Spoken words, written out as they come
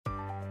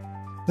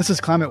This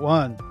is Climate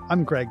One.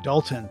 I'm Greg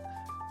Dalton.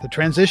 The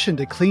transition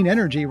to clean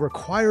energy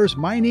requires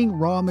mining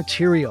raw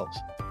materials.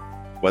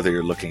 Whether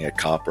you're looking at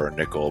copper,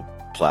 nickel,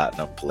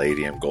 platinum,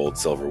 palladium, gold,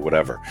 silver,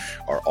 whatever,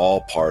 are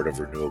all part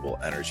of renewable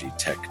energy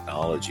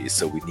technology.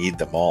 So we need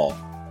them all.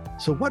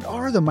 So what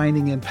are the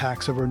mining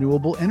impacts of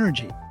renewable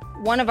energy?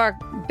 One of our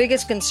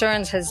biggest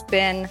concerns has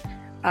been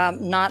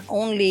not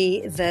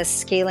only the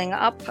scaling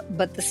up,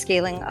 but the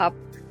scaling up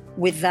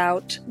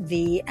without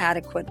the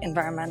adequate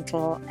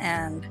environmental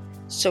and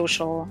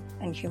social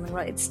and human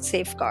rights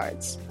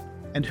safeguards.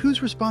 And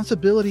whose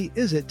responsibility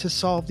is it to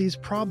solve these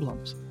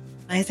problems?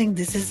 I think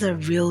this is a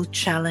real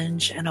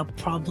challenge and a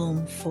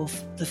problem for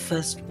the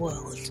first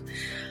world.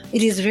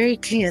 It is very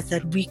clear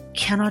that we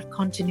cannot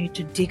continue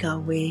to dig our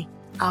way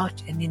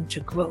out and into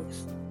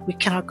growth. We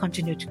cannot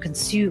continue to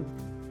consume.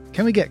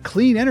 Can we get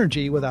clean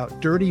energy without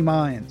dirty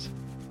mines?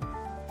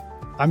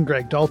 I'm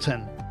Greg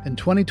Dalton. In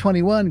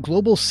 2021,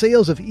 global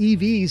sales of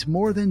EVs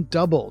more than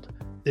doubled.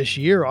 This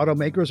year,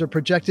 automakers are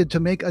projected to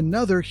make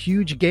another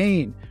huge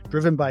gain,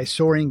 driven by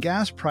soaring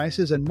gas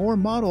prices and more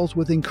models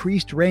with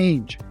increased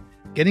range.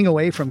 Getting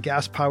away from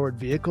gas-powered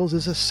vehicles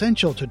is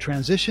essential to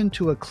transition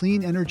to a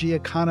clean energy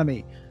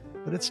economy.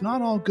 But it's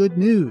not all good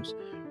news.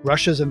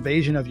 Russia's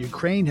invasion of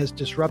Ukraine has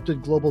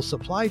disrupted global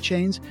supply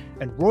chains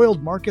and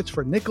roiled markets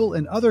for nickel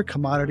and other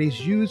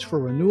commodities used for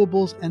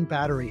renewables and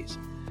batteries.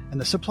 And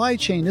the supply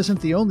chain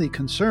isn't the only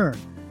concern.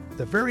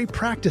 The very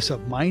practice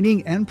of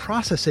mining and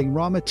processing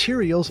raw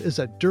materials is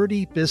a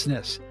dirty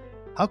business.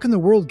 How can the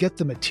world get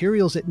the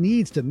materials it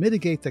needs to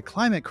mitigate the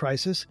climate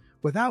crisis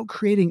without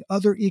creating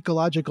other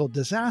ecological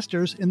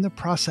disasters in the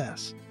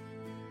process?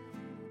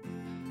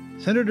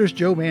 Senators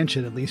Joe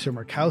Manchin and Lisa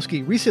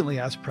Murkowski recently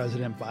asked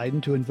President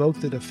Biden to invoke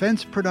the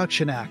Defense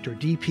Production Act, or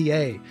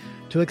DPA,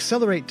 to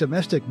accelerate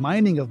domestic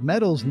mining of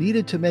metals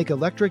needed to make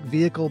electric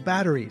vehicle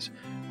batteries: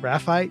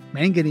 graphite,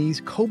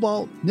 manganese,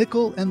 cobalt,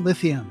 nickel, and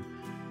lithium.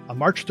 On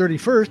March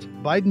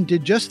 31st, Biden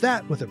did just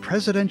that with a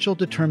presidential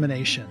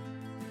determination.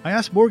 I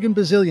asked Morgan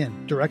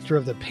Bazilian, director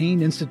of the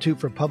Payne Institute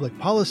for Public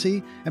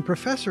Policy and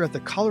professor at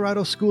the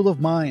Colorado School of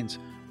Mines,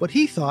 what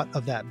he thought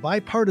of that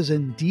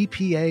bipartisan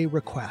DPA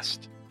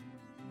request.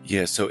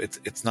 Yeah, so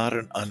it's not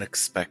an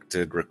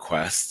unexpected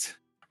request.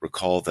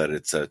 Recall that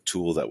it's a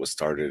tool that was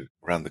started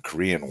around the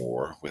Korean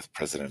War with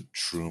President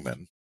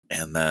Truman,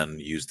 and then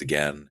used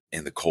again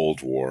in the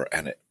Cold War,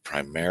 and it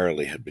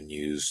primarily had been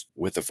used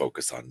with a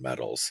focus on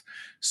metals.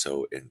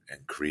 So in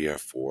Korea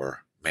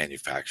for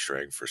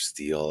manufacturing for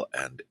steel,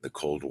 and the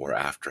Cold War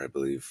after, I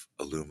believe,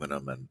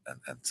 aluminum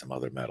and some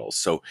other metals.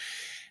 So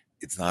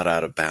it's not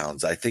out of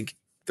bounds. I think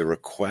the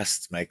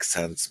request makes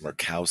sense.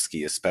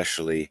 Murkowski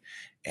especially,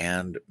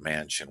 and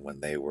Manchin, when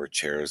they were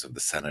chairs of the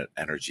Senate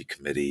Energy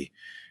Committee,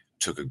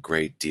 took a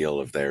great deal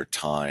of their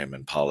time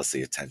and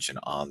policy attention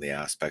on the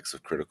aspects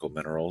of critical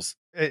minerals.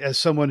 As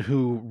someone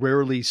who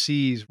rarely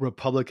sees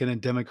Republican and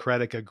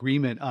Democratic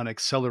agreement on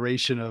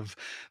acceleration of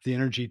the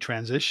energy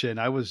transition,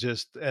 I was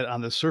just,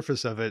 on the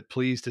surface of it,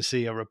 pleased to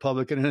see a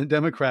Republican and a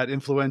Democrat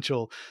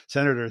influential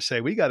senator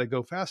say, we got to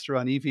go faster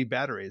on EV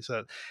batteries.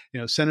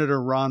 Senator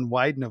Ron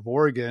Wyden of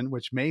Oregon,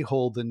 which may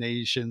hold the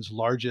nation's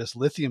largest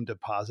lithium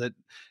deposit,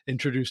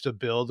 introduced a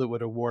bill that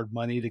would award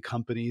money to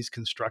companies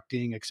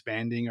constructing,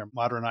 expanding, or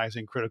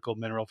modernizing critical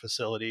mineral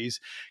facilities.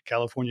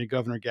 California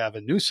Governor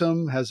Gavin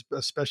Newsom has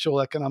a special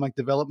economic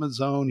development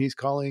zone he's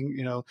calling,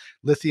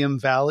 Lithium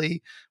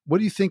Valley. What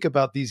do you think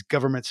about these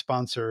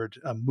government-sponsored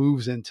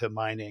moves into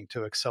mining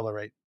to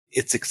accelerate?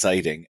 It's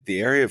exciting. The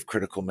area of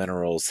critical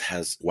minerals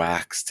has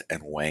waxed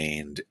and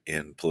waned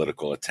in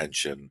political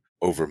attention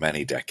over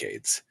many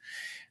decades.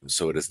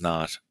 So it is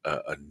not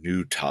a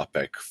new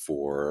topic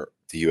for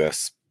the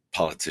U.S.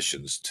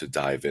 politicians to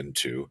dive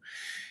into.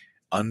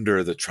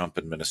 Under the Trump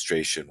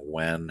administration,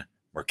 when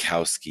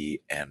Murkowski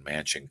and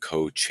Manchin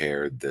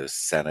co-chaired the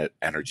Senate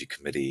Energy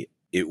Committee,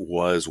 it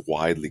was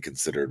widely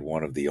considered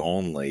one of the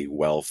only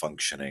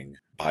well-functioning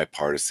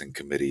bipartisan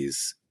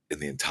committees in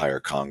the entire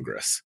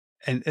Congress.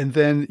 And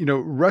then,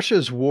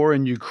 Russia's war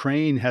in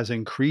Ukraine has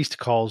increased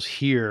calls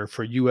here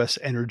for U.S.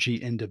 energy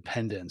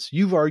independence.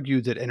 You've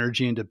argued that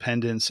energy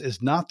independence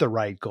is not the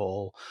right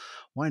goal.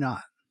 Why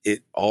not?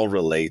 It all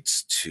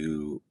relates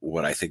to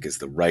what I think is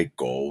the right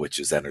goal, which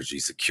is energy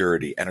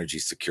security. Energy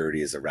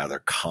security is a rather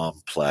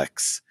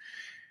complex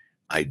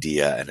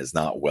idea and is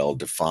not well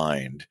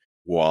defined,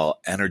 while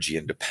energy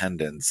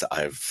independence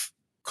I've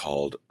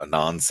called a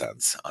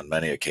nonsense on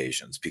many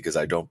occasions, because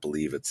I don't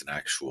believe it's an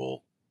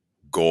actual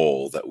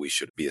goal that we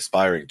should be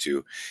aspiring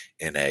to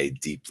in a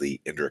deeply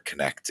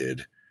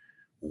interconnected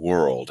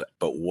world.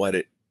 But what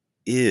it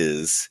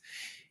is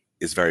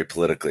very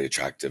politically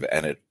attractive,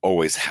 and it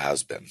always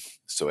has been.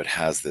 So it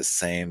has this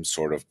same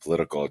sort of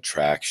political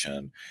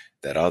attraction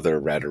that other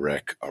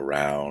rhetoric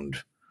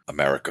around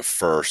America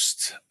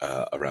first,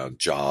 around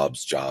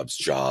jobs,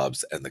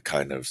 and the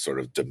kind of sort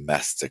of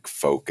domestic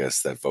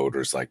focus that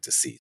voters like to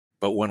see.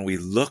 But when we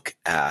look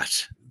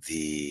at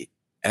the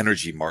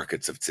energy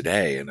markets of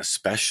today, and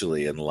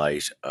especially in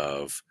light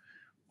of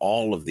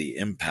all of the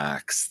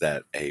impacts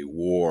that a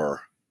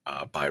war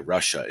by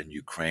Russia and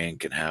Ukraine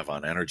can have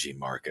on energy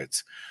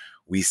markets,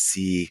 we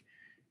see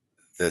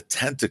the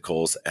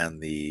tentacles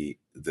and the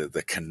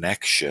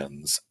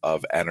connections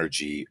of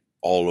energy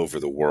all over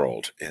the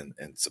world in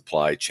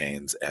supply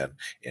chains and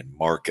in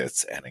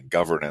markets and in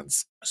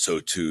governance. So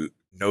to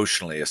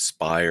notionally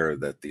aspire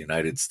that the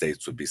United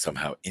States would be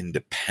somehow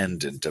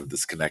independent of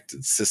this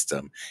connected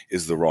system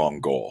is the wrong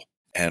goal.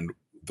 And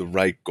the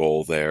right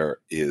goal there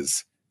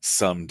is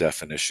some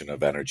definition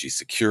of energy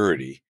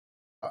security.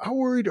 How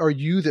worried are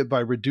you that by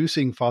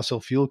reducing fossil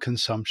fuel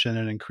consumption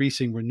and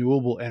increasing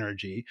renewable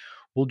energy,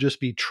 we'll just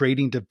be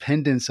trading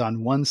dependence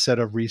on one set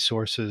of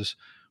resources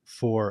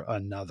for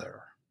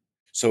another?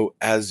 So,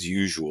 as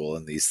usual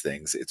in these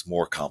things, it's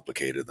more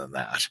complicated than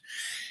that.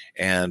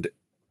 And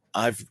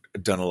I've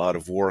done a lot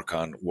of work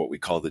on what we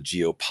call the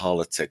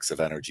geopolitics of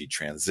energy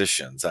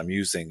transitions. I'm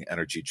using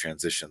energy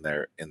transition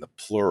there in the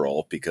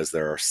plural because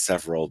there are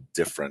several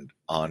different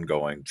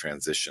ongoing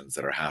transitions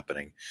that are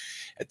happening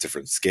at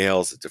different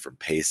scales, at different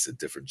pace, at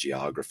different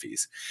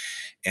geographies.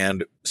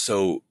 And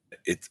so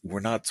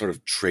we're not sort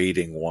of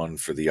trading one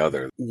for the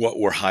other. What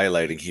we're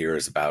highlighting here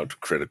is about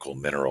critical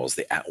minerals,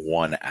 the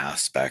one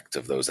aspect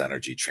of those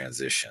energy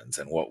transitions.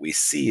 And what we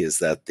see is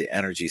that the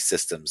energy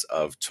systems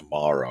of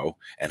tomorrow,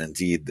 and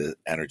indeed the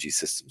energy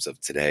systems of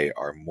today,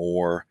 are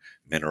more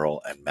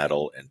mineral and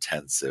metal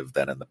intensive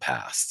than in the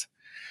past.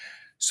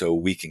 So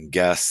we can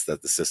guess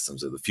that the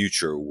systems of the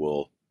future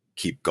will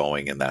keep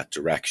going in that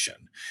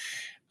direction.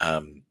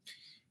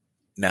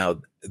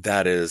 Now,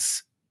 that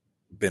has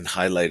been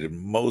highlighted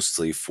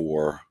mostly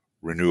for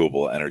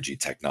renewable energy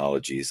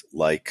technologies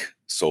like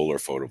solar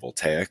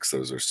photovoltaics.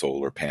 Those are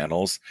solar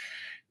panels.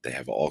 They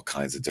have all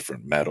kinds of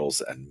different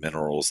metals and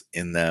minerals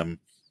in them,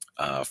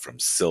 from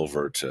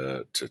silver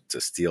to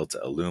steel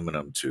to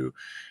aluminum to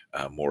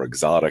more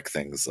exotic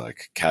things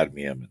like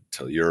cadmium and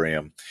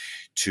tellurium,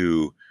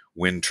 to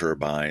wind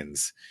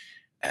turbines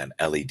and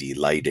LED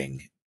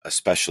lighting.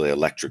 Especially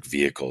electric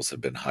vehicles have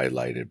been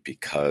highlighted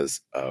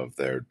because of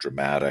their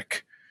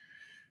dramatic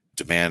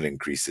demand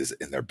increases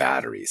in their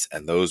batteries.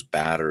 And those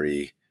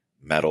battery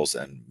metals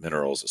and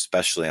minerals,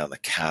 especially on the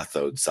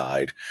cathode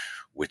side,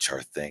 which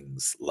are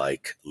things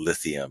like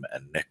lithium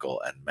and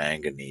nickel and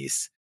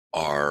manganese,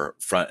 are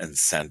front and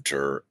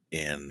center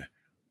in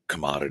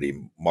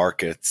commodity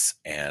markets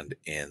and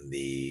in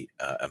the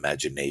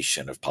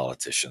imagination of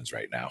politicians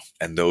right now.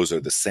 And those are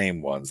the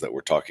same ones that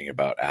we're talking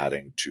about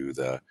adding to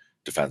the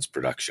Defense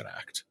Production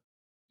Act.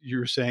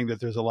 You're saying that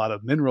there's a lot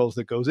of minerals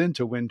that goes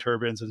into wind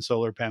turbines and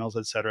solar panels,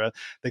 et cetera,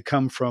 that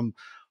come from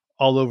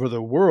all over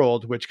the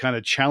world, which kind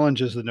of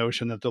challenges the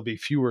notion that there'll be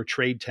fewer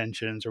trade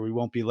tensions or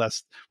we'll be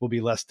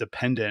less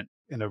dependent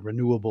in a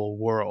renewable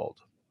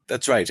world.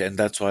 That's right. And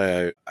that's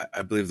why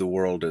I believe the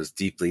world is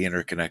deeply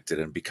interconnected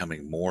and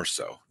becoming more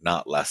so,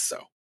 not less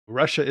so.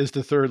 Russia is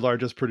the third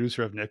largest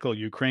producer of nickel.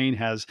 Ukraine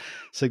has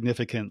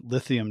significant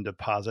lithium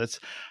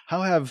deposits.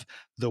 How have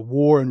the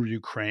war in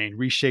Ukraine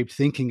reshaped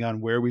thinking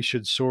on where we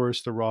should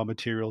source the raw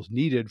materials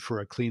needed for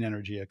a clean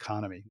energy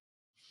economy?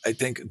 I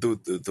think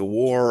the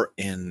war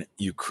in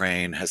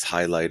Ukraine has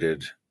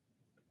highlighted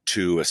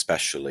two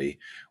especially.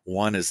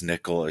 One is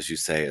nickel, as you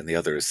say, and the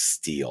other is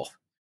steel.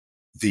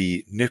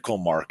 The nickel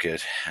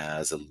market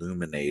has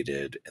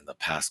illuminated in the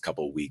past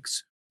couple of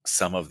weeks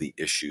some of the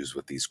issues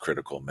with these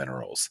critical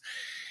minerals.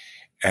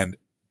 And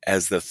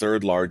as the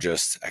third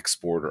largest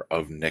exporter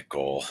of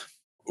nickel,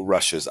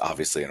 Russia is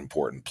obviously an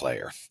important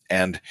player.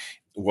 And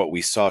what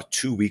we saw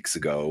 2 weeks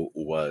ago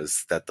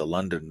was that the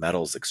London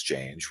Metals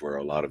Exchange, where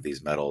a lot of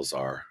these metals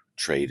are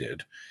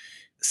traded,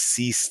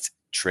 ceased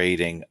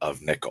trading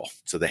of nickel.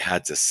 So they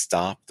had to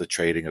stop the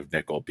trading of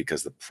nickel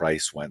because the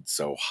price went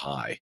so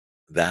high.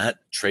 That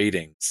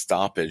trading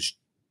stoppage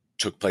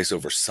took place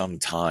over some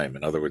time.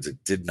 In other words,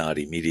 it did not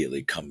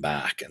immediately come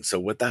back. And so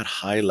what that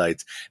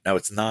highlights, now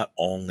it's not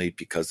only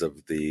because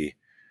of the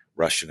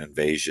Russian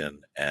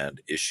invasion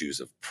and issues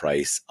of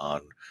price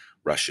on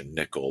Russian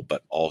nickel,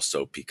 but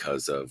also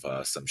because of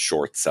some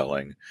short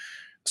selling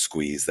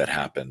squeeze that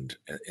happened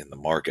in the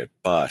market.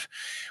 But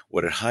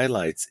what it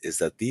highlights is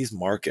that these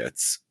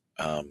markets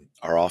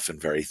are often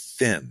very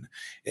thin.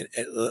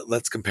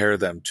 Let's compare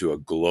them to a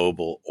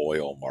global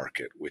oil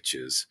market, which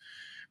is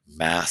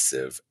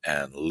massive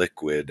and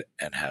liquid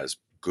and has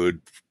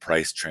good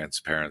price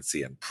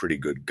transparency and pretty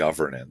good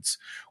governance,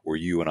 where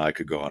you and I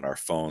could go on our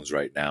phones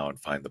right now and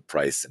find the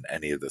price in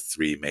any of the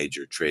three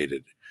major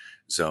traded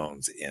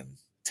zones in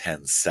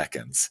 10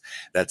 seconds.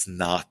 That's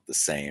not the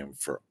same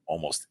for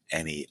almost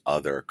any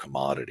other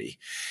commodity.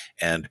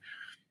 And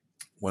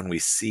when we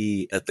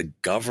see that the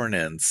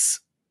governance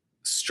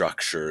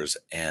structures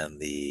and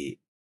the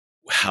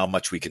how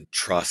much we can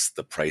trust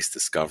the price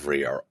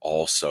discovery are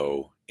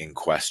also in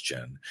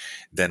question,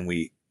 then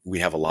we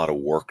have a lot of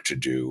work to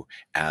do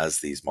as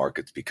these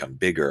markets become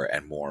bigger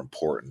and more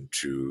important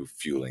to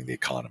fueling the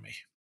economy.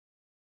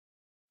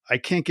 I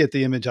can't get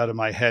the image out of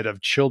my head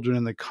of children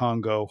in the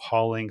Congo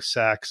hauling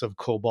sacks of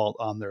cobalt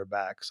on their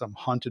backs. I'm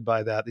haunted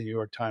by that. The New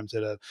York Times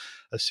did a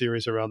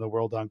series around the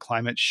world on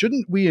climate.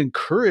 Shouldn't we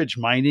encourage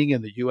mining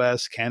in the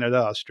US, Canada,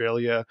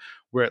 Australia,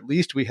 where at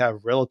least we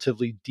have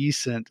relatively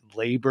decent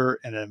labor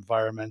and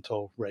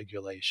environmental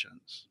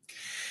regulations?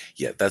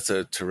 Yeah, that's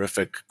a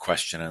terrific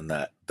question, and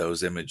that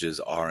those images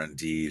are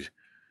indeed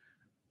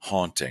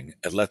haunting.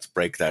 And let's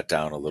break that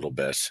down a little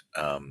bit.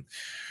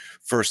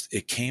 First,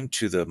 it came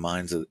to the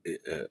minds of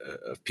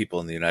people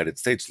in the United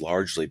States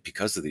largely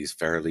because of these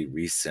fairly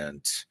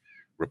recent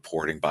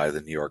reporting by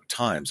the New York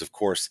Times. Of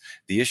course,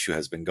 the issue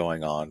has been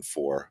going on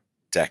for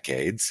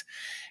decades,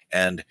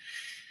 and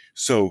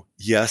so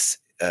yes,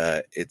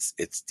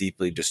 it's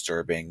deeply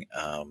disturbing.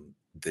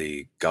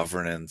 The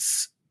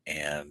governance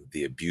and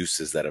the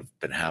abuses that have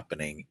been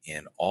happening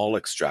in all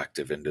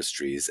extractive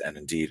industries, and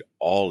indeed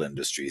all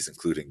industries,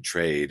 including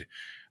trade,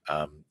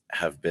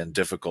 have been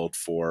difficult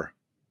for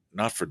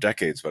not for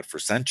decades, but for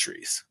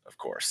centuries, of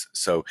course.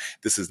 So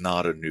this is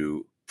not a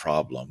new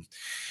problem.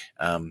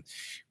 Um,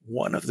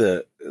 One of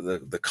the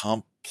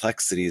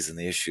complexities in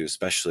the issue,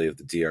 especially of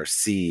the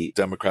DRC,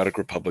 Democratic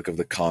Republic of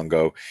the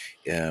Congo,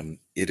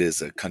 it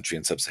is a country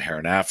in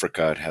sub-Saharan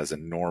Africa. It has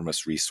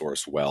enormous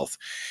resource wealth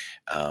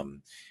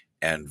um,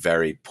 and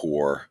very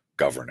poor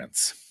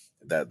governance.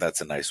 That's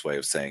a nice way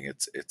of saying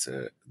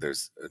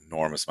there's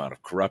enormous amount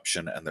of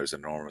corruption and there's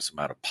enormous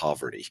amount of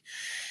poverty.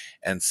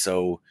 And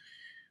so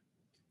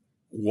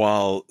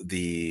while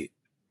the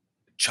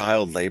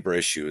child labor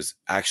issue is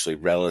actually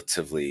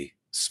relatively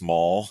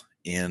small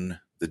in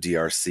the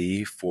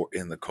DRC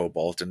in the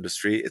cobalt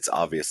industry, it's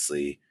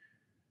obviously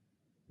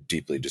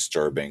deeply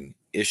disturbing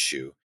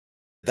issue.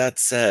 That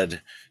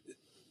said,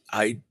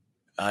 I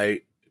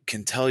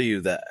can tell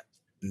you that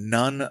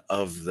none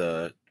of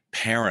the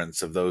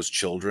parents of those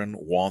children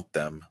want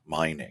them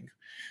mining.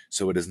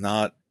 So it is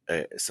not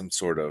some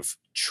sort of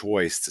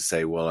choice to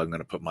say, well, I'm going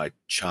to put my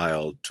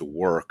child to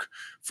work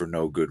for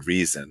no good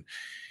reason.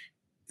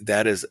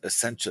 That is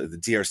essentially, the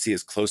DRC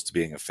is close to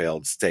being a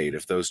failed state.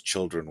 If those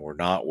children were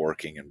not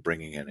working and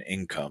bringing in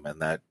income,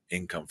 and that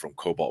income from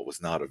cobalt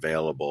was not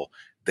available,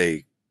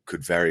 they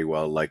could very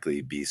well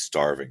likely be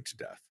starving to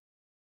death.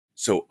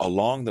 So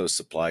along those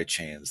supply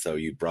chains, though,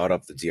 you brought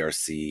up the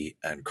DRC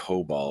and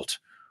cobalt,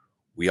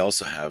 we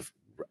also have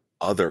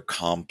other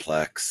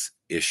complex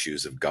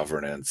issues of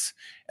governance.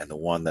 And the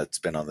one that's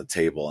been on the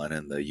table and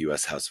in the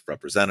US House of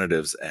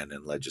Representatives and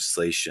in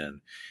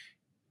legislation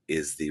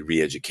is the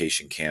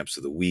re-education camps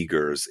of the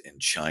Uyghurs in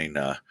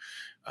China,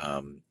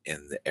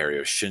 in the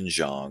area of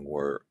Xinjiang,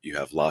 where you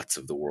have lots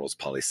of the world's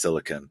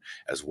polysilicon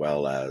as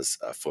well as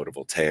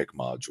photovoltaic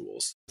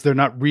modules. They're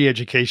not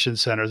re-education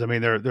centers. I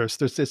mean,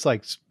 there's it's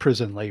like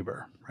prison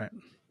labor, right?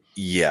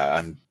 Yeah,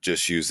 I'm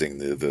just using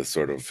the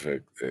sort of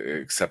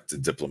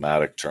accepted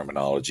diplomatic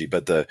terminology,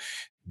 but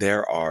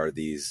there are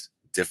these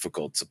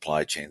difficult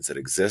supply chains that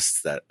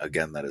exist. That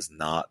again, that is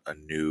not a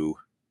new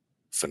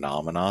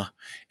phenomena,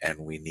 and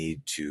we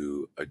need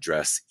to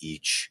address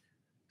each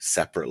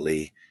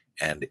separately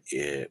and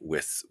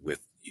with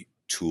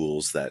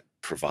tools that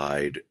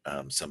provide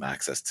some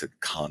access to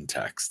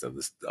context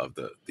of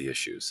the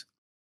issues.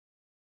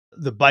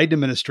 The Biden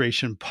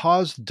administration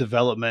paused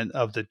development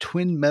of the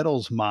Twin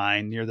Metals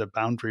mine near the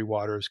Boundary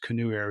Waters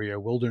Canoe Area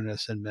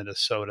Wilderness in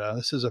Minnesota.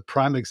 This is a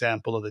prime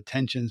example of the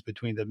tensions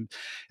between the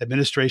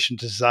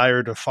administration's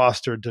desire to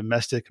foster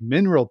domestic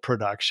mineral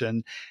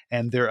production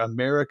and their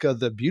America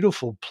the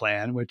Beautiful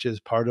plan, which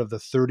is part of the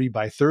 30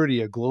 by 30,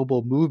 a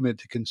global movement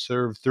to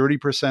conserve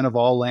 30% of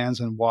all lands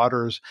and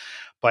waters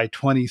by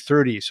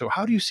 2030. So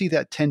how do you see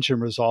that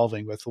tension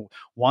resolving with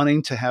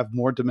wanting to have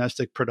more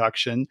domestic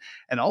production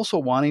and also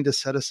wanting to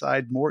set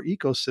aside more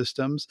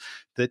ecosystems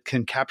that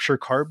can capture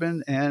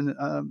carbon and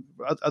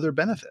other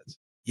benefits?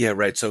 Yeah,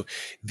 right. So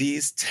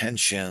these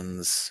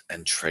tensions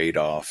and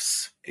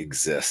trade-offs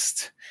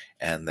exist,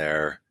 and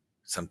they're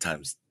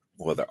sometimes,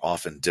 well, they're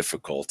often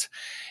difficult.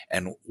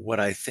 And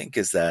what I think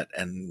is that,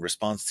 in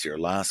response to your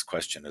last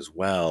question as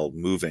well,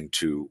 moving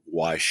to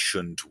why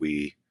shouldn't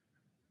we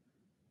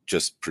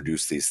just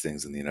produce these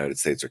things in the United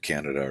States or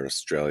Canada or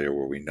Australia,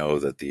 where we know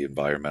that the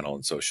environmental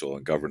and social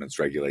and governance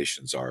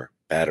regulations are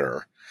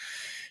better.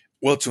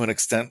 Well, to an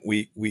extent,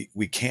 we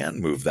can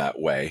move that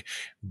way,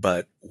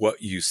 but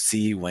what you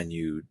see when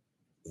you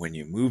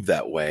move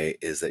that way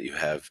is that you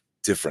have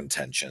different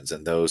tensions,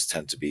 and those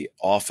tend to be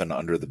often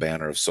under the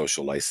banner of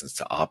social license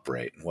to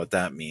operate. And what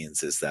that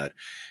means is that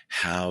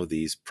how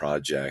these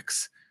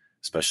projects,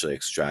 especially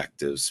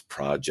extractives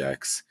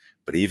projects,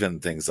 but even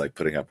things like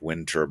putting up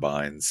wind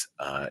turbines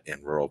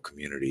in rural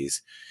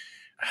communities,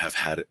 have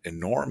had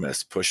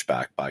enormous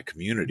pushback by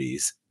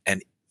communities.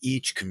 And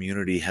each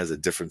community has a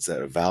different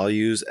set of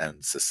values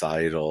and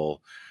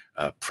societal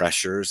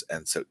pressures.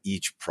 And so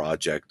each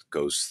project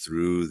goes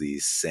through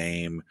these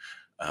same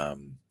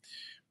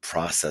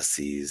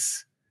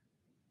processes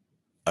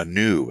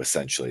anew,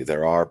 essentially.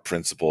 There are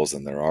principles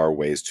and there are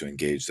ways to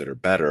engage that are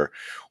better.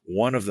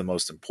 One of the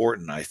most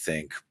important, I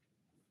think,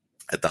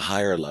 at the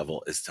higher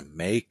level is to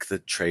make the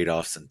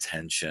trade-offs and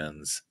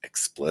tensions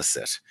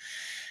explicit.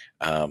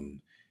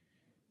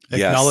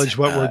 Yes. Acknowledge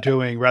what we're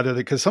doing rather than,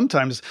 because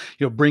sometimes,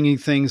 bringing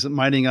things,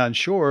 mining on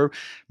shore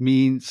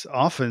means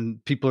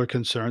often people are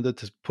concerned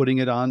that putting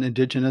it on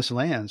indigenous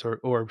lands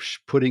or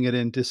putting it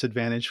in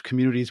disadvantaged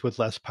communities with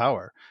less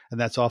power. And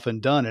that's often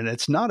done. And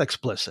it's not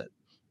explicit.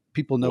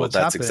 People know Well, it's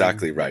that's happening.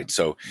 exactly right.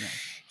 So,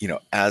 Yeah.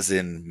 as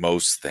in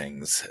most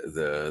things,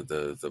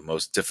 the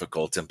most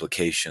difficult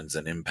implications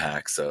and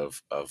impacts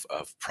of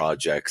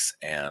projects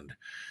and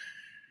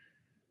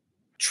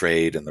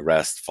trade and the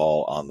rest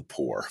fall on the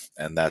poor.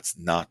 And that's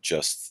not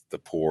just the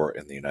poor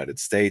in the United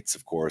States,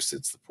 of course,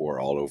 it's the poor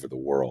all over the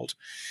world.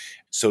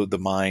 So the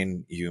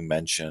mine you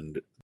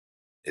mentioned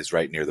is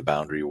right near the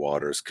Boundary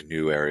Waters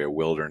Canoe Area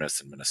Wilderness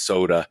in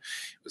Minnesota.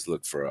 It was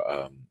looked for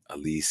a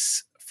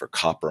lease for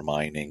copper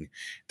mining.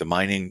 The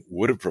mining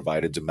would have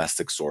provided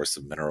domestic source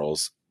of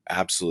minerals,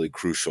 absolutely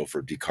crucial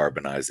for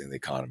decarbonizing the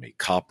economy.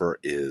 Copper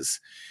is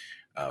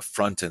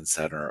front and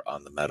center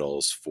on the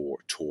metals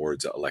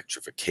towards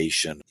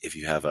electrification. If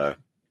you have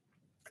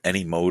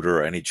any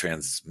motor, any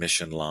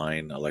transmission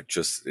line,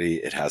 electricity,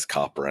 it has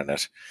copper in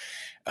it.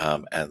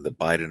 And the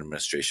Biden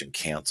administration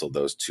canceled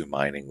those 2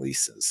 mining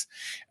leases,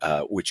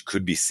 which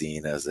could be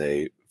seen as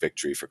a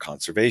victory for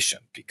conservation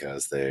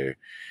because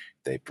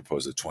they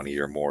propose a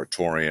 20-year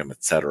moratorium,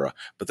 et cetera.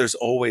 But there's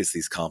always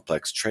these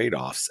complex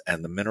trade-offs,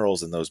 and the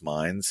minerals in those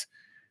mines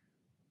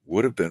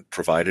would have been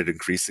provided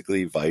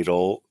increasingly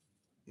vital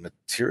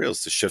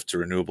materials to shift to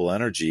renewable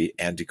energy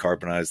and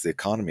decarbonize the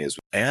economy.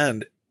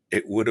 And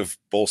it would have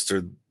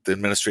bolstered the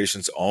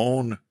administration's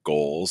own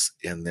goals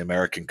in the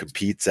American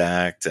Competes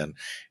Act. And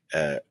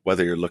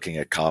whether you're looking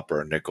at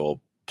copper,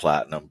 nickel,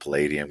 platinum,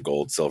 palladium,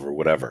 gold, silver,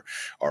 whatever,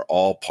 are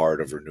all part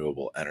of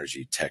renewable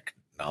energy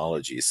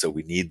technology. So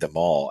we need them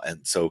all.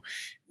 And so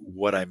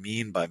what I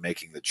mean by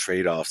making the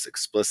trade-offs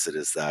explicit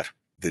is that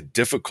the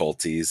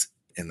difficulties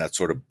in that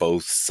sort of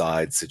both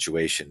sides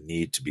situation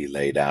need to be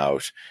laid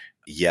out.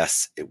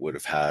 Yes, it would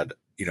have had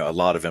a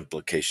lot of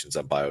implications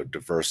on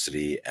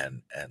biodiversity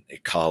and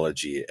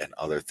ecology and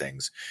other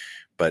things,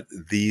 but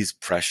these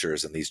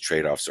pressures and these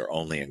trade-offs are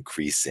only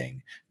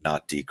increasing,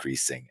 not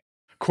decreasing.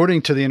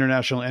 According to the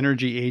International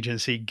Energy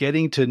Agency,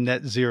 getting to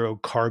net zero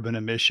carbon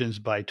emissions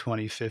by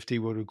 2050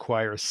 would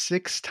require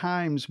 6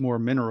 times more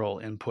mineral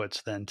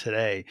inputs than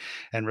today.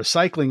 And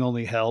recycling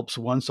only helps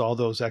once all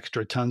those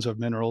extra tons of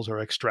minerals are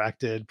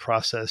extracted,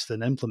 processed,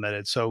 and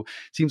implemented. So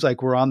it seems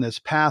like we're on this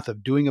path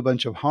of doing a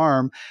bunch of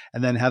harm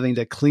and then having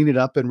to clean it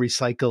up and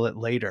recycle it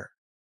later.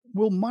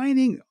 Will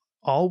mining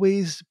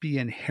always be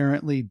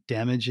inherently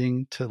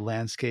damaging to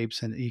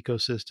landscapes and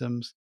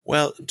ecosystems?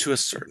 Well, to a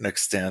certain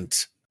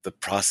extent, the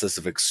process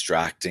of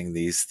extracting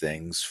these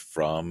things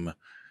from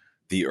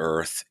the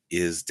earth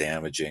is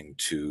damaging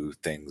to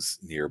things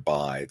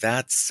nearby.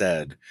 That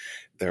said,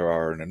 there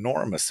are an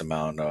enormous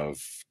amount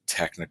of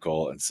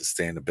technical and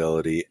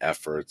sustainability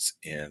efforts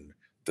in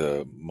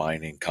the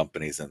mining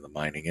companies and the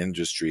mining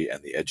industry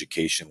and the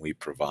education we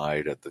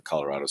provide at the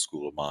Colorado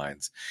School of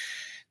Mines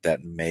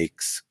that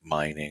makes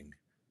mining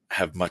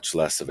have much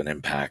less of an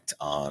impact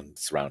on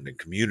surrounding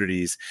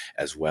communities,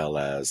 as well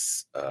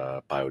as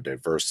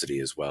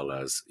biodiversity, as well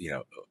as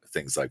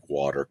things like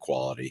water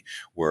quality,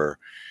 where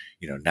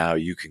now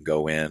you can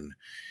go in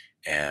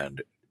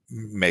and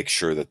make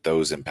sure that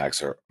those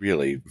impacts are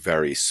really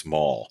very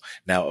small.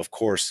 Now, of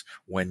course,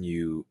 when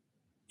you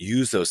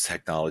use those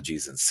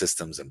technologies and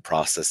systems and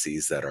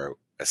processes that are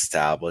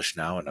established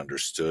now and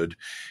understood,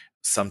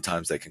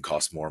 sometimes they can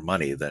cost more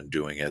money than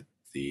doing it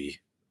the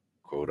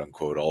quote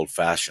unquote old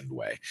fashioned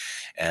way.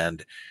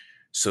 And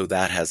so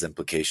that has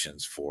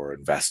implications for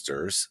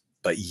investors.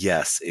 But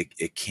yes,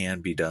 it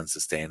can be done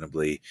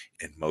sustainably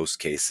in most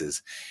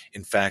cases.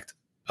 In fact,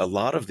 a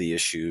lot of the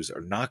issues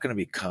are not going to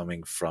be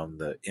coming from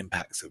the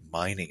impacts of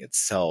mining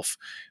itself,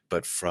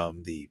 but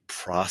from the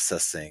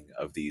processing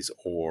of these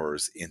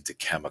ores into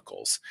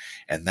chemicals.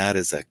 And that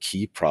is a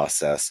key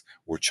process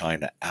where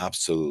China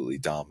absolutely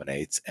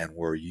dominates, and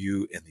where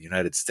you in the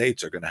United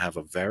States are going to have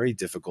a very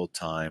difficult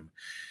time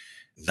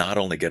not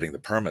only getting the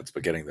permits,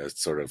 but getting the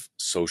sort of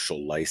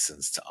social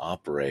license to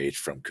operate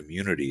from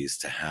communities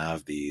to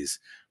have these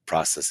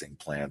processing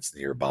plants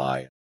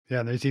nearby. Yeah,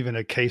 and there's even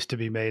a case to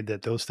be made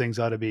that those things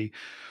ought to be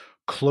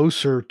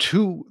closer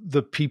to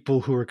the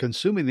people who are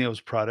consuming those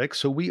products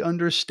so we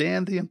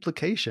understand the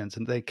implications,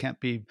 and they can't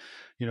be,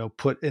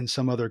 put in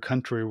some other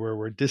country where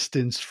we're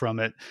distanced from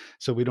it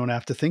so we don't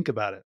have to think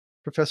about it.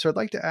 Professor, I'd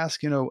like to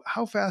ask,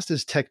 how fast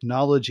is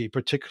technology,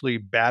 particularly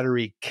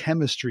battery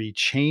chemistry,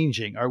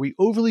 changing? Are we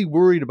overly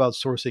worried about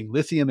sourcing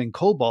lithium and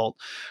cobalt?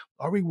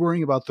 Are we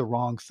worrying about the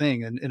wrong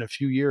thing? And in a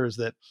few years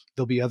that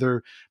there'll be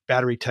other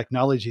battery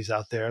technologies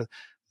out there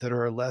that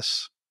are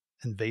less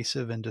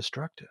invasive and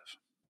destructive?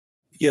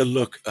 Yeah,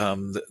 look,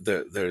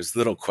 there's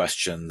little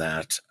question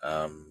that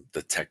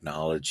the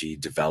technology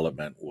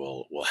development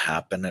will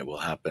happen. It will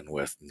happen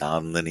with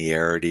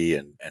nonlinearity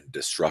and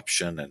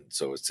disruption, and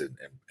so it's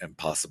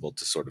impossible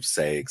to sort of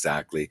say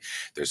exactly.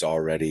 There's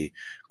already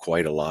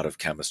quite a lot of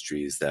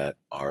chemistries that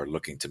are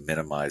looking to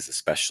minimize,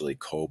 especially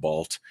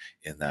cobalt,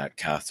 in that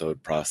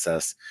cathode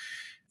process.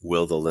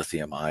 Will the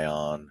lithium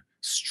ion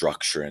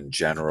structure in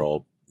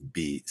general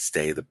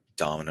stay the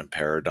dominant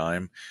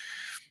paradigm?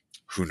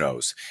 Who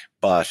knows?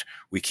 But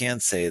we can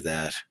say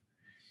that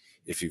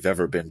if you've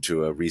ever been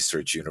to a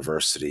research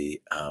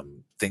university,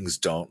 things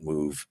don't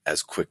move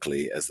as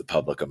quickly as the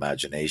public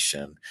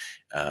imagination.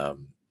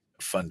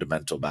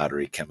 Fundamental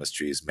battery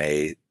chemistries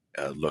may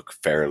look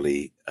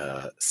fairly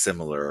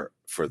similar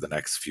for the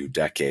next few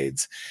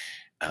decades.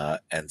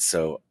 And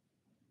so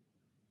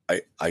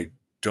I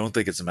don't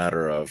think it's a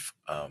matter of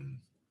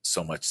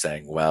so much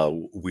saying,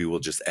 well, we will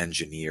just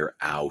engineer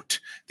out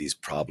these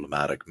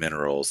problematic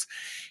minerals.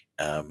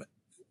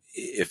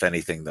 If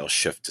anything, they'll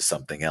shift to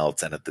something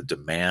else. And at the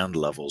demand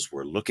levels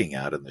we're looking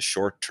at in the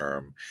short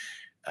term,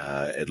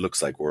 it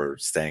looks like we're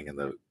staying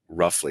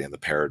roughly in the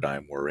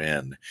paradigm we're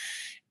in.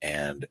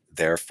 And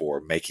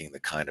therefore, making the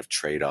kind of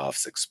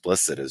trade-offs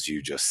explicit, as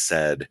you just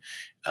said,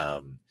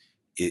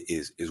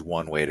 is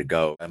one way to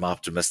go. I'm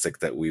optimistic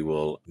that we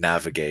will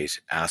navigate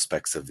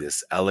aspects of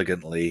this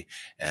elegantly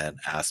and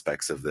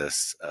aspects of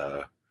this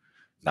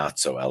not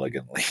so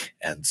elegantly.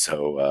 And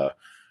so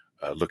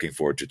looking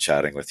forward to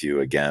chatting with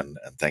you again.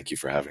 And thank you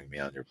for having me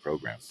on your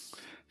program.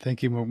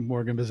 Thank you,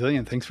 Morgan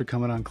Bazilian. Thanks for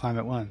coming on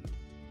Climate One.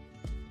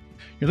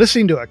 You're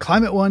listening to a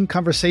Climate One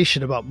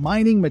conversation about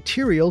mining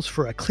materials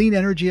for a clean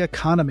energy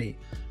economy.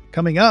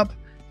 Coming up,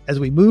 as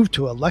we move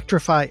to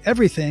electrify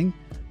everything,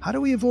 how do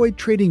we avoid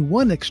trading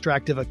one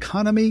extractive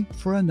economy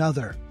for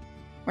another?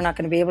 We're not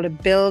going to be able to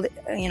build,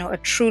 a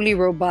truly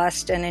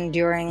robust and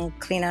enduring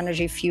clean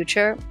energy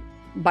future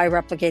by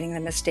replicating the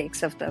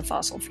mistakes of the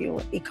fossil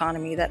fuel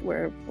economy that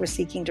we're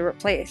seeking to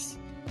replace.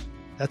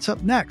 That's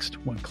up next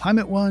when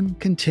Climate One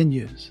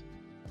continues.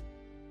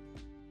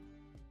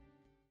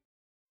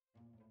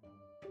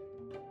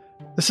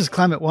 This is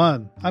Climate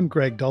One. I'm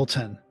Greg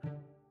Dalton.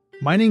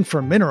 Mining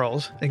for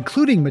minerals,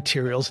 including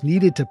materials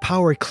needed to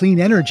power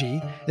clean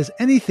energy, is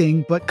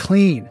anything but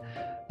clean.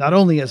 Not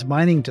only is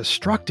mining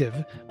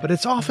destructive, but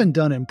it's often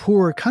done in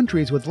poorer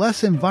countries with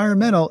less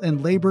environmental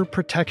and labor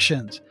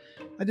protections.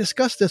 I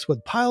discussed this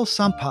with Payal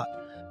Sampath,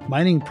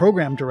 Mining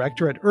Program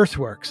Director at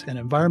Earthworks, an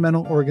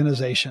environmental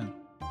organization.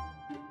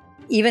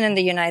 Even in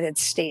the United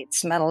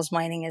States, metals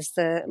mining is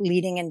the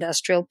leading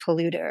industrial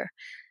polluter.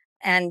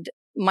 And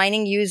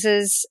mining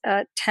uses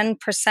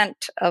 10%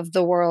 of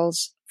the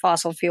world's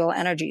fossil fuel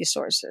energy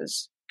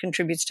sources,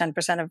 contributes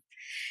 10% of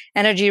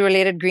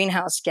energy-related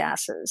greenhouse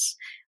gases.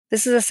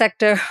 This is a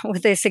sector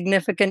with a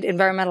significant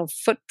environmental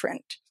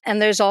footprint. And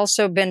there's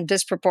also been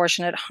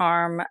disproportionate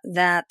harm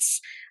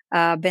that's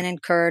been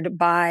incurred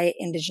by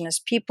Indigenous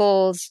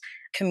peoples,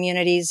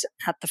 communities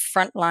at the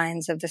front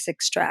lines of this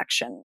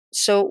extraction.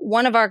 So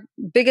one of our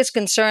biggest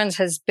concerns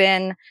has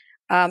been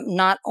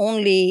not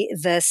only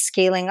the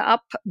scaling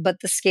up, but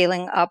the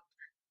scaling up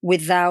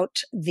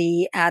without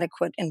the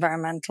adequate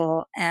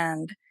environmental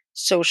and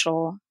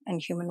social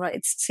and human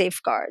rights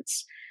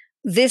safeguards.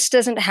 This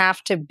doesn't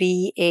have to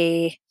be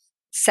a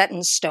set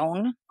in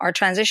stone. Our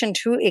transition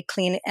to a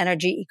clean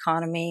energy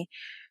economy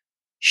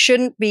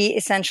shouldn't be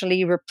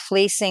essentially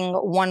replacing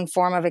one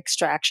form of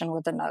extraction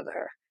with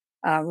another,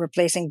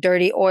 replacing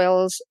dirty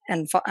oils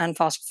and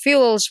fossil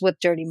fuels with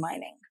dirty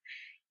mining.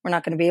 We're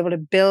not going to be able to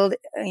build,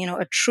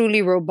 a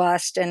truly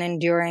robust and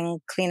enduring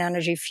clean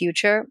energy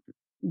future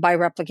by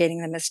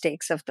replicating the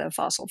mistakes of the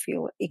fossil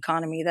fuel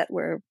economy that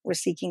we're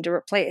seeking to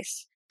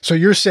replace. So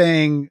you're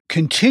saying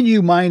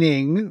continue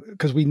mining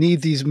because we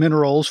need these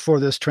minerals for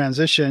this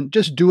transition,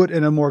 just do it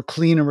in a more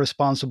clean and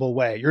responsible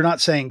way. You're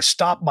not saying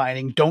stop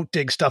mining, don't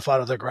dig stuff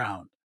out of the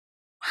ground.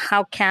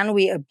 How can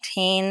we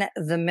obtain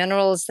the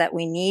minerals that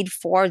we need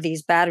for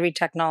these battery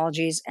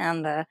technologies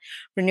and the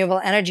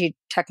renewable energy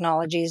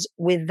technologies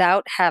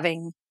without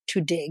having to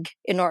dig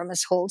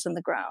enormous holes in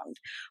the ground,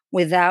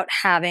 without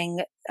having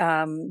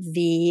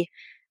the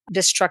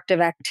destructive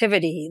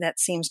activity that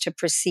seems to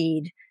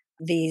precede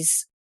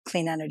these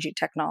clean energy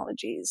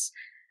technologies?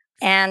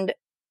 And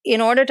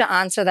in order to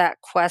answer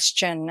that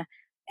question,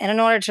 and in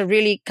order to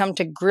really come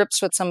to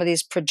grips with some of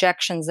these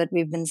projections that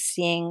we've been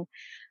seeing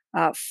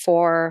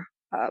for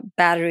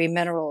battery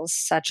minerals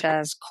such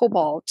as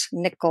cobalt,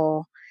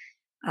 nickel,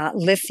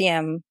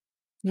 lithium,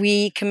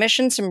 we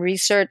commissioned some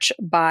research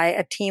by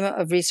a team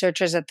of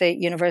researchers at the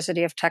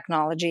University of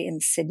Technology in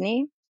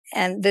Sydney.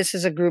 And this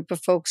is a group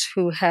of folks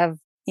who have,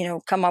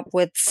 come up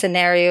with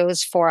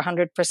scenarios for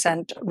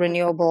 100%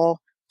 renewable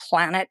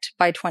planet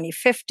by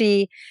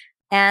 2050.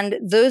 And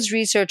those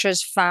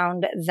researchers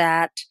found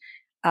that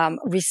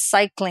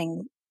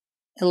recycling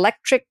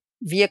electric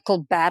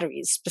vehicle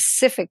batteries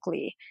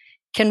specifically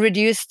can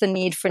reduce the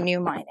need for new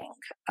mining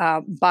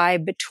by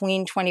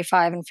between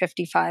 25 and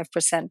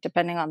 55%,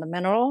 depending on the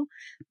mineral,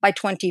 by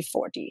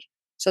 2040.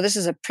 So this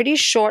is a pretty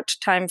short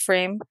time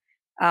frame,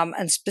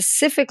 and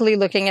specifically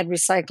looking at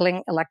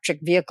recycling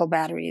electric vehicle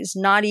batteries,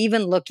 not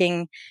even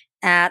looking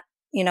at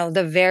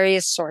the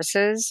various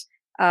sources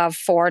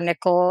for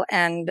nickel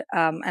and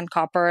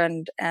copper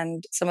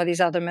and some of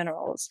these other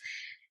minerals.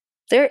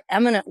 They're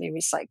eminently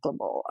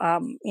recyclable,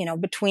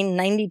 between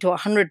 90 to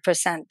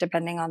 100%,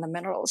 depending on the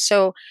minerals.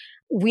 So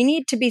we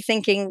need to be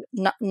thinking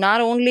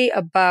not only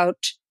about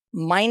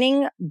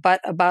mining,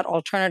 but about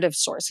alternative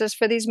sources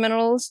for these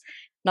minerals.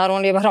 Not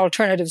only about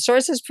alternative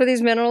sources for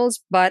these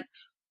minerals, but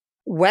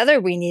whether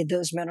we need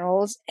those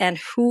minerals and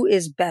who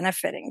is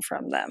benefiting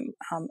from them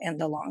in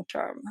the long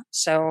term.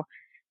 So,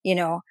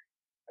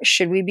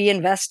 should we be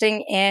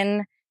investing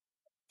in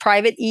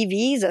private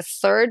EVs, a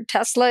third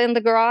Tesla in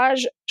the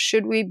garage?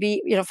 Should we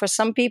be, for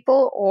some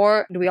people,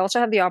 or do we also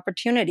have the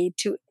opportunity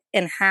to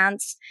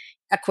enhance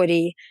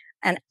equity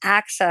and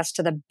access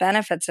to the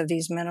benefits of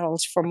these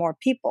minerals for more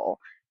people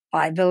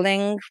by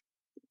building,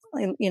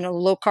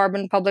 low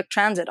carbon public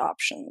transit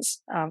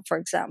options, for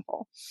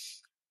example?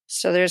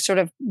 So there's sort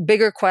of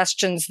bigger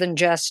questions than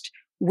just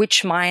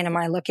which mine am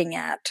I looking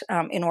at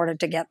in order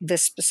to get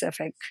this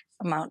specific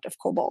amount of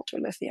cobalt or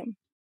lithium.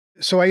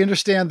 So I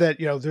understand that,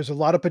 there's a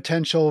lot of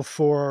potential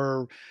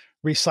for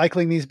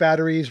recycling these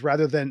batteries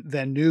rather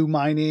than new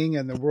mining.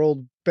 And the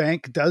World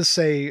Bank does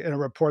say in a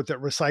report that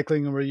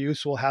recycling and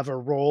reuse will have a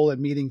role in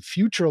meeting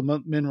future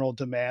mineral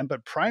demand,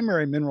 but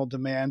primary mineral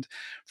demand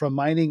from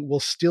mining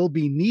will still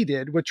be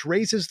needed, which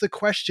raises the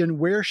question,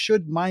 where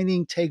should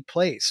mining take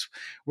place?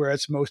 Where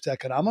it's most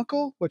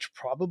economical, which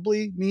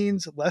probably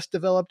means less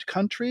developed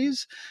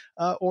countries,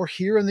 or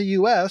here in the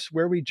US,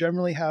 where we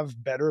generally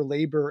have better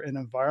labor and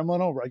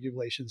environmental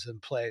regulations in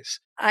place?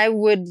 I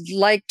would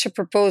like to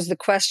propose the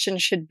question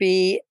should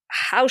be,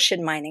 how should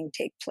mining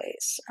take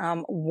place?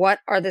 What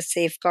are the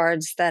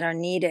safeguards that are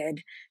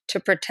needed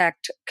to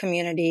protect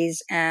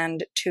communities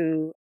and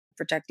to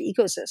protect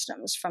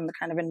ecosystems from the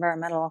kind of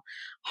environmental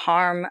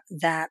harm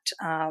that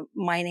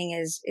mining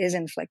is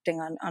inflicting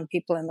on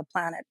people and the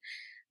planet?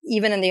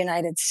 Even in the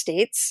United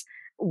States,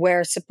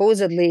 where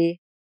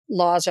supposedly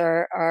laws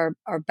are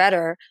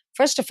better,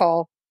 first of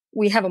all,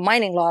 we have a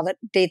mining law that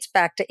dates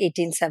back to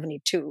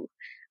 1872.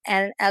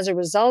 And as a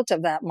result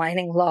of that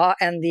mining law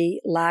and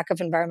the lack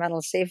of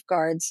environmental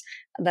safeguards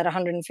that a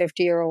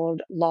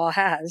 150-year-old law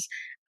has,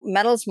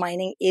 metals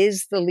mining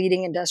is the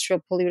leading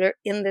industrial polluter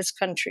in this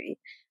country.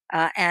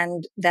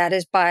 And that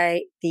is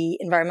by the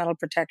Environmental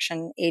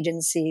Protection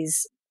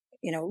Agency's,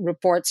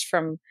 reports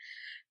from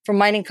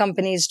mining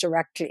companies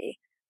directly.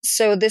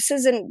 So this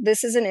is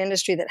an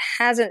industry that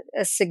has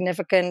a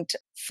significant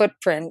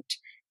footprint,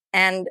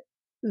 and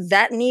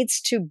that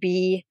needs to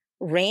be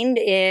reined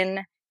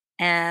in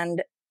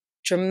and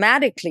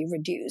dramatically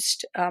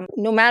reduced,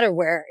 no matter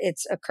where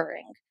it's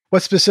occurring.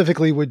 What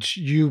specifically would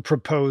you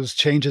propose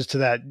changes to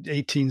that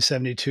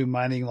 1872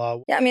 mining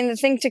law? Yeah, the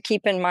thing to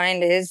keep in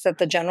mind is that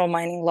the General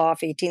Mining Law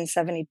of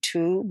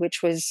 1872,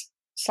 which was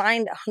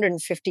signed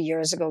 150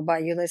 years ago by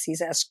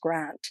Ulysses S.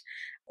 Grant,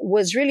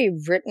 was really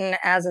written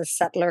as a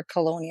settler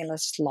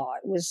colonialist law.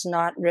 It was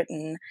not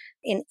written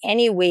in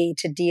any way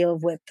to deal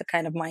with the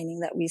kind of mining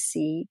that we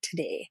see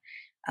today.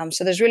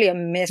 So there's really a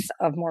myth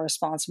of more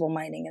responsible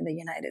mining in the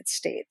United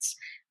States.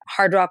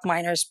 Hard rock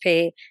miners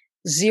pay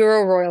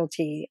zero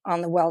royalty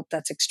on the wealth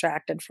that's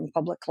extracted from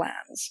public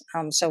lands.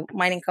 So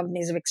mining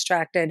companies have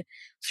extracted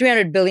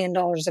 $300 billion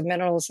of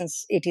minerals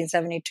since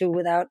 1872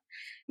 without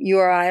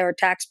URI or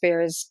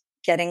taxpayers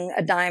getting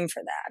a dime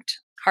for that.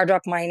 Hard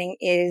rock mining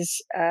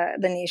is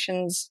the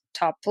nation's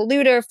top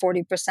polluter.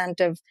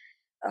 40%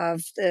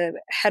 of the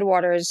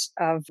headwaters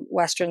of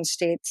Western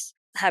states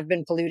have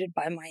been polluted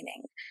by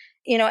mining.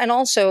 And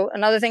also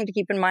another thing to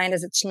keep in mind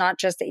is it's not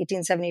just the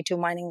 1872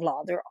 mining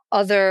law. There are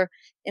other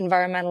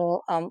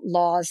environmental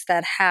laws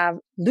that have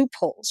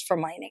loopholes for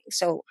mining.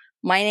 So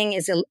mining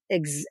has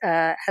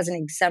an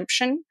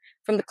exemption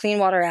from the Clean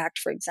Water Act,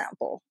 for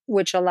example,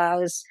 which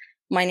allows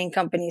mining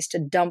companies to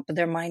dump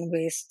their mine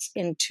wastes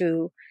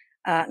into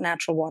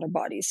natural water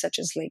bodies such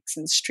as lakes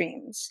and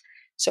streams.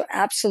 So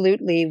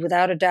absolutely,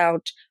 without a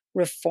doubt,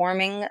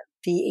 reforming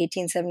the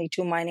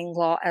 1872 mining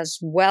law as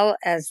well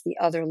as the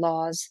other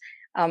laws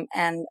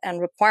and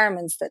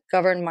requirements that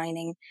govern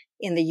mining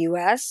in the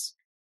US,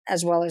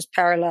 as well as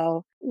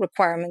parallel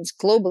requirements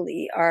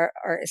globally, are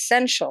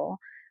essential.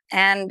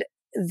 And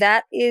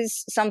that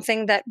is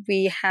something that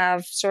we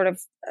have sort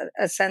of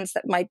a sense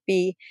that might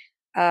be,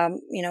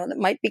 that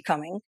might be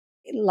coming.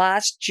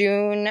 Last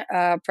June,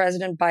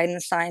 President Biden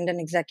signed an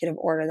executive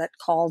order that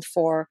called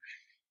for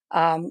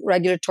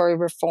regulatory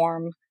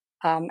reform.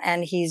 And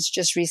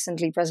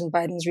President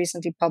Biden's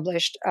recently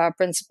published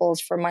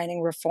principles for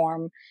mining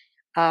reform.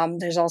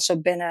 There's also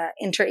been an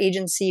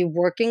interagency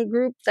working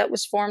group that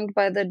was formed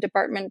by the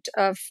Department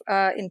of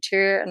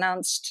Interior,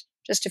 announced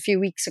just a few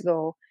weeks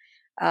ago,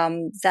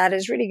 that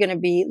is really going to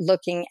be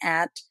looking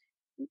at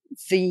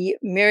the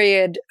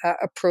myriad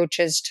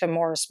approaches to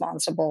more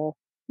responsible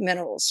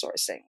mineral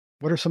sourcing.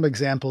 What are some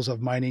examples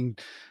of mining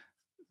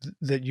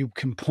that you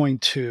can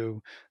point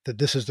to that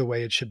this is the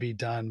way it should be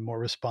done more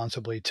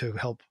responsibly to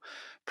help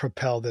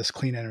propel this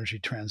clean energy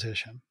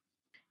transition?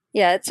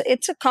 Yeah,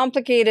 it's a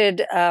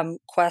complicated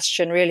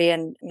question, really.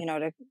 And,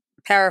 to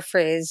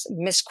paraphrase,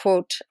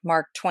 misquote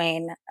Mark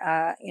Twain,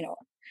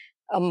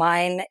 a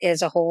mine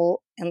is a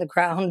hole in the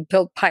ground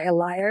built by a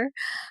liar.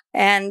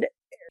 And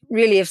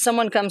really, if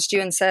someone comes to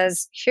you and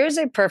says, here's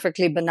a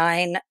perfectly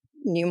benign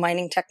new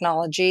mining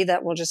technology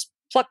that will just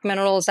pluck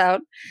minerals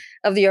out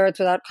of the earth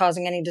without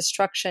causing any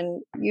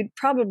destruction, you'd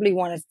probably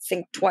want to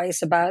think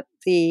twice about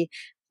the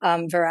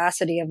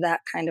veracity of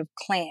that kind of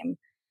claim.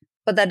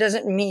 But that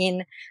doesn't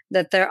mean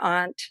that there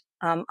aren't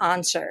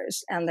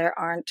answers and there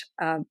aren't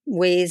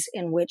ways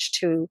in which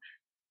to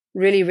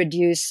really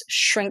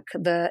shrink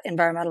the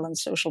environmental and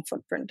social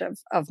footprint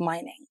of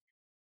mining.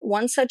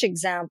 One such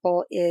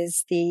example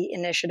is the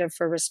Initiative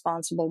for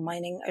Responsible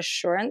Mining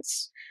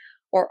Assurance,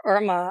 or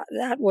IRMA,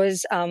 that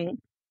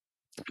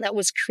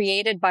was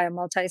created by a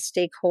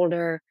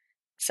multi-stakeholder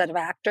set of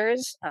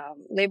actors,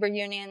 labor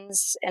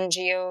unions,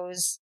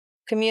 NGOs,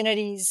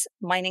 communities,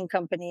 mining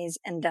companies,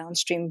 and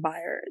downstream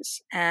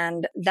buyers.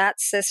 And that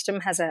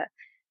system has a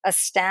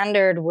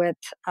standard with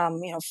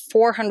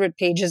 400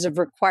 pages of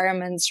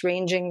requirements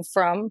ranging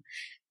from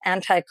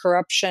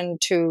anti-corruption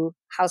to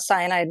how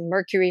cyanide and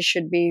mercury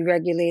should be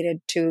regulated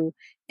to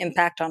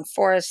impact on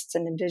forests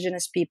and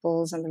indigenous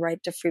peoples and the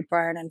right to free,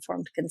 prior, and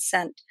informed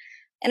consent.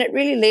 And it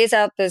really lays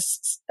out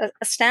this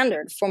a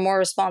standard for more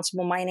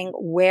responsible mining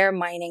where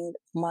mining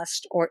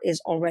must or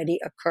is already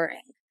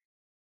occurring.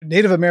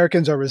 Native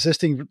Americans are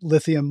resisting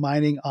lithium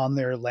mining on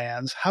their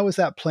lands. How is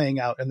that playing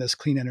out in this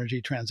clean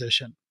energy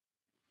transition?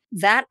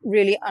 That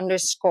really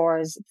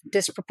underscores the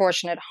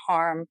disproportionate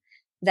harm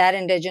that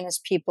indigenous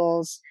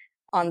peoples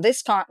on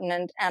this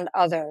continent and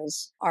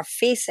others are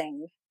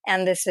facing.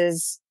 And this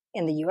is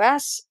in the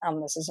US,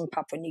 this is in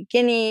Papua New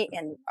Guinea,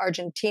 in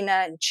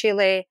Argentina, in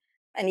Chile,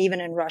 and even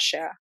in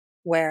Russia,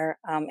 where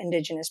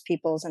indigenous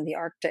peoples in the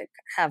Arctic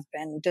have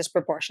been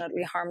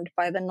disproportionately harmed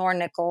by the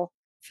Nornickel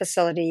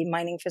facility,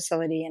 mining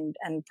facility,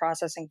 and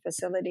processing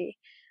facility.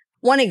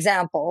 One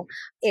example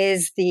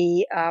is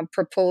the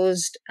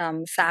proposed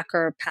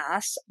Thacker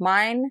Pass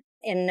mine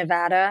in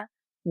Nevada,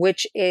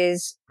 which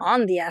is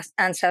on the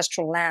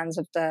ancestral lands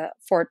of the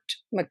Fort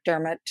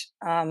McDermott,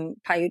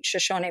 Paiute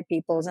Shoshone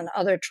peoples and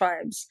other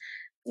tribes.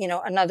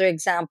 Another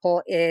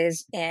example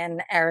is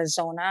in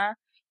Arizona,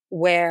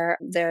 where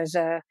there's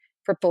a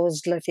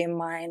proposed lithium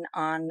mine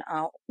on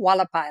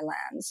Hualapai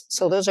lands.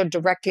 So those are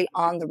directly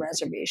on the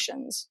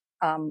reservations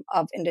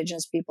of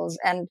indigenous peoples.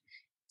 And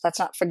let's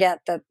not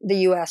forget that the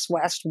U.S.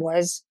 West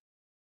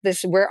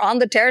we're on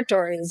the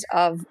territories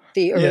of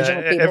the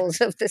original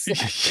peoples of this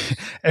land.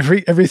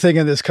 Everything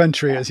in this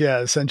country is,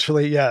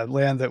 essentially,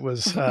 land that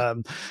was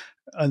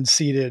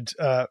unceded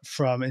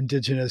from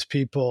indigenous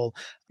people.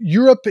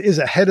 Europe is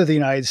ahead of the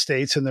United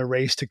States in the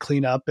race to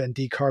clean up and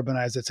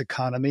decarbonize its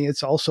economy.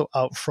 It's also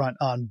out front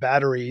on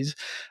batteries.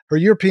 Her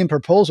European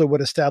proposal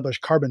would establish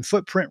carbon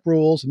footprint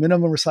rules,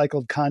 minimum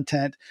recycled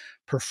content,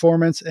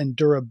 performance and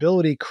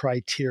durability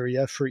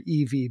criteria for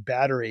EV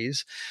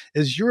batteries.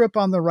 Is Europe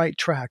on the right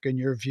track, in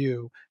your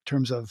view, in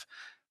terms of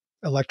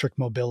electric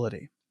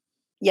mobility?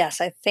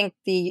 Yes, I think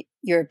the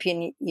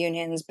European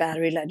Union's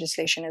battery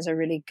legislation is a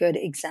really good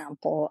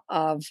example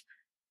of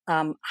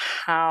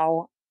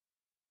how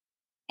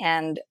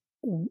and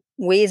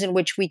ways in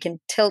which we can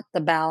tilt the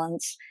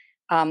balance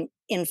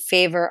in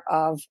favor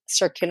of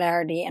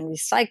circularity and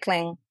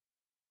recycling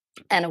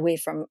and away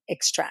from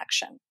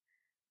extraction.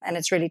 And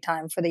it's really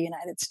time for the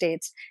United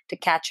States to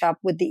catch up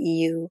with the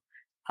EU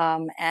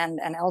and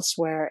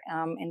elsewhere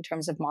in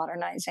terms of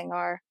modernizing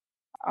our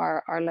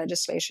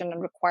legislation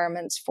and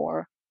requirements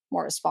for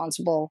more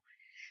responsible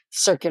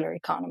circular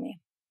economy.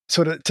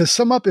 So to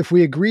sum up, if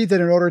we agree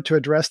that in order to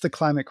address the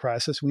climate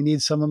crisis, we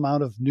need some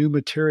amount of new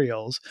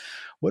materials,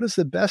 what is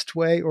the best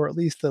way, or at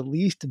least the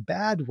least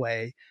bad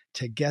way,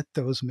 to get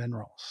those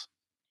minerals?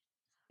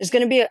 There's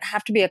going to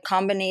have to be a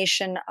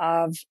combination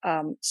of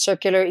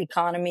circular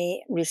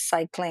economy,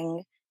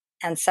 recycling,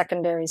 and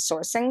secondary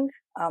sourcing,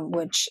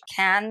 which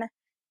can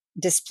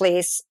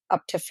displace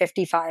up to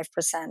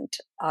 55%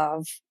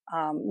 of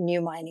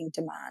new mining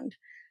demand.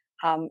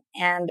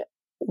 And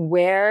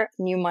where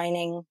new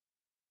mining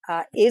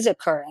is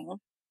occurring,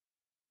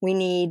 we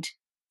need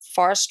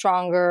far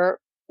stronger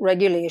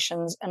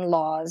regulations and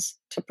laws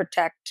to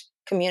protect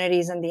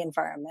communities and the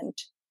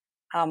environment.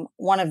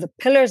 One of the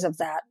pillars of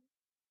that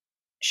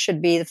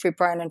should be the free,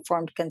 prior, and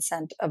informed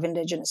consent of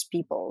indigenous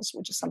peoples,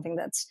 which is something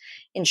that's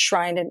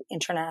enshrined in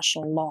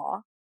international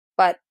law.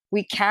 But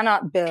we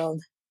cannot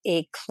build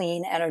a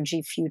clean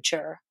energy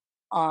future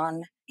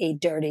on a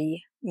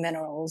dirty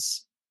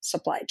minerals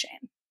supply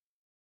chain.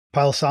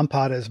 Payal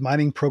Sampot is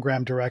Mining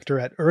Program Director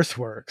at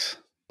Earthworks.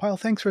 Payal,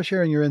 thanks for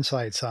sharing your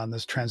insights on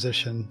this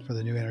transition for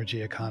the new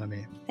energy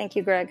economy. Thank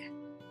you, Greg.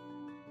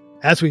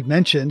 As we've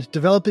mentioned,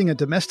 developing a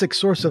domestic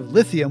source of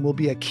lithium will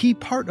be a key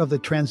part of the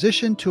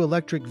transition to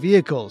electric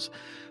vehicles.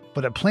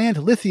 But a planned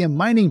lithium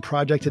mining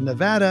project in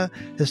Nevada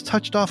has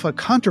touched off a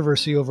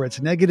controversy over its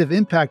negative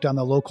impact on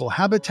the local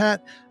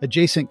habitat,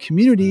 adjacent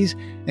communities,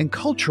 and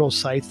cultural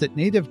sites that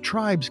native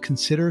tribes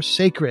consider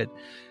sacred.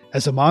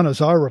 As Aman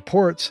Azar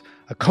reports,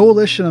 a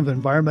coalition of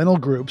environmental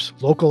groups,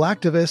 local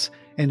activists,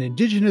 and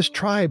indigenous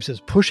tribes is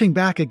pushing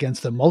back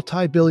against the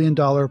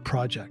multi-billion-dollar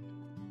project.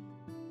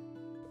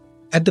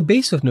 At the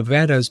base of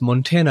Nevada's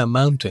Montana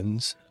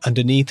Mountains,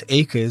 underneath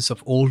acres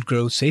of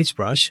old-growth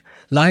sagebrush,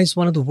 lies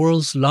one of the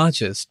world's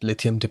largest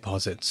lithium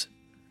deposits.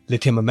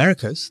 Lithium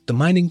Americas, the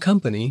mining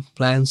company,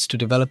 plans to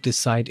develop this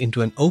site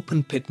into an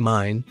open-pit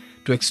mine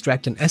to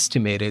extract an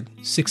estimated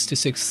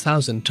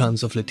 66,000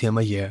 tons of lithium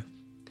a year,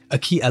 a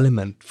key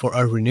element for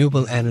our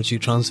renewable energy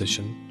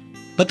transition.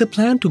 But the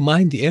plan to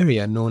mine the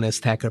area known as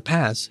Thacker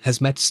Pass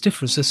has met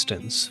stiff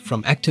resistance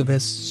from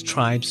activists,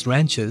 tribes,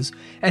 ranchers,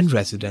 and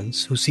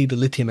residents who see the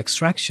lithium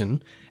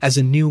extraction as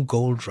a new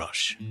gold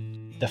rush.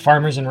 The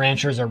farmers and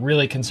ranchers are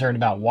really concerned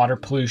about water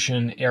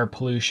pollution, air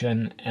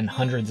pollution, and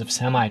hundreds of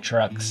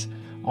semi-trucks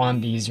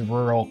on these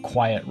rural,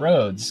 quiet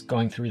roads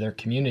going through their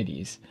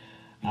communities.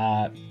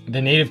 The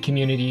native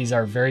communities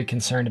are very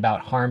concerned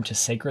about harm to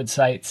sacred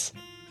sites.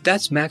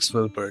 That's Max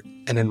Wilbert,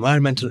 an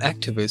environmental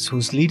activist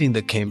who's leading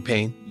the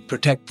campaign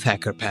Protect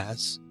Thacker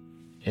Pass.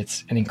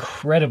 It's an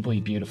incredibly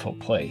beautiful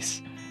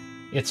place.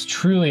 It's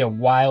truly a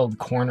wild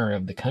corner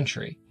of the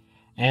country.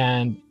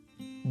 And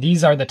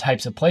these are the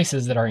types of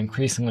places that are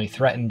increasingly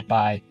threatened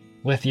by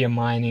lithium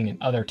mining and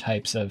other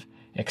types of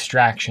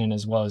extraction,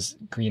 as well as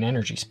green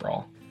energy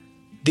sprawl.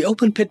 The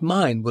open-pit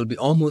mine will be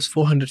almost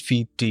 400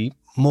 feet deep,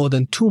 more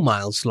than 2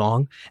 miles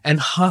long, and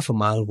half a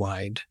mile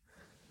wide.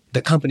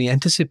 The company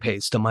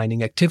anticipates the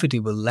mining activity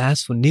will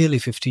last for nearly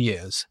 50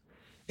 years.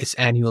 Its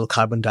annual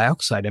carbon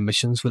dioxide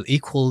emissions will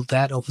equal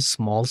that of a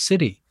small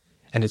city,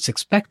 and it's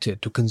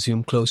expected to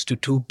consume close to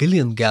 2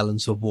 billion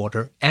gallons of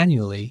water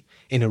annually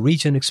in a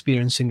region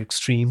experiencing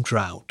extreme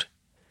drought.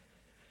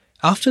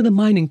 After the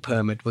mining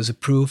permit was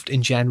approved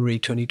in January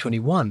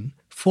 2021,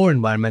 4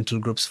 environmental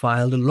groups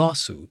filed a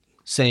lawsuit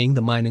saying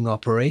the mining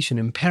operation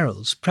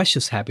imperils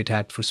precious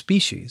habitat for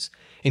species,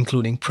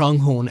 including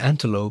pronghorn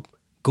antelope,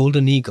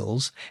 golden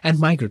eagles, and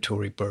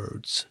migratory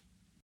birds.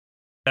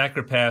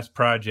 Thacker Pass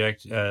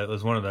project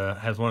has one of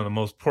the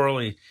most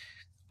poorly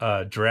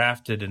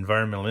drafted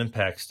environmental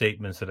impact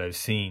statements that I've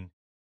seen.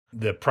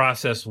 The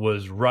process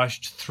was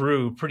rushed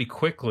through pretty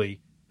quickly.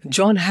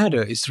 John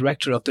Hatter is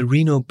director of the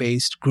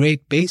Reno-based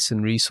Great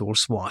Basin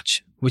Resource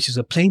Watch, which is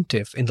a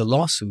plaintiff in the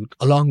lawsuit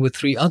along with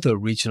 3 other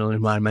regional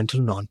environmental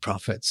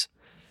nonprofits.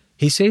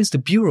 He says the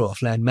Bureau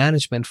of Land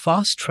Management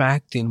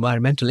fast-tracked the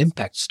environmental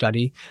impact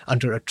study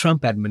under a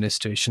Trump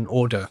administration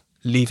order,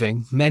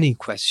 leaving many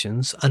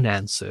questions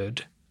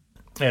unanswered.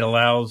 It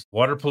allows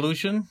water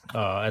pollution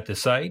at the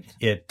site.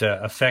 It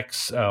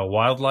affects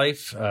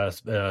wildlife,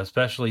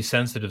 especially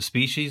sensitive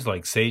species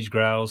like sage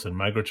grouse and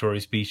migratory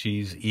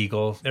species,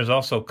 eagle. There's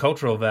also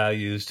cultural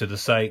values to the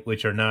site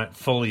which are not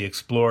fully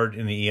explored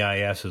in the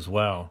EIS as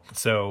well.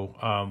 So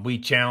we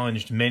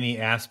challenged many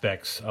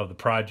aspects of the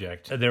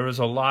project. There was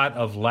a lot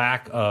of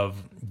lack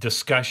of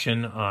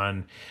discussion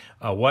on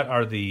what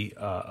are the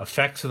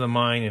effects of the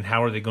mine and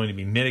how are they going to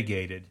be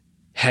mitigated.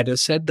 Hatter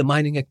said the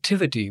mining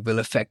activity will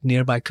affect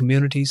nearby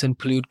communities and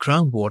pollute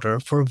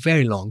groundwater for a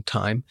very long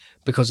time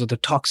because of the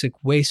toxic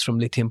waste from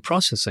lithium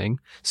processing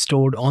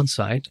stored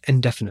on-site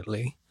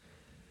indefinitely.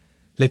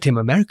 Lithium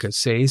Americas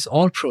says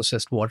all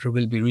processed water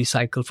will be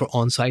recycled for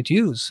on-site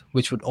use,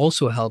 which would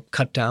also help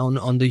cut down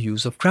on the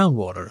use of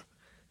groundwater.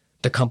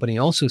 The company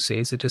also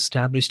says it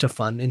established a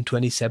fund in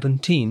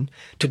 2017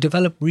 to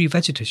develop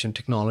revegetation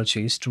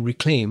technologies to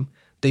reclaim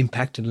the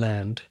impacted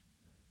land.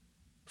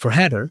 For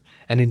Hatter,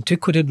 an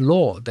antiquated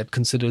law that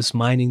considers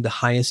mining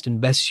the highest and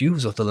best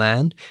use of the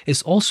land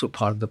is also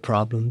part of the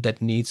problem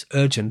that needs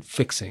urgent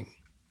fixing.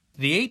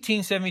 The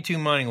 1872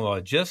 mining law,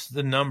 just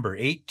the number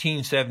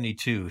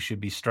 1872 should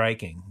be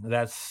striking.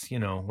 That's,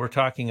 we're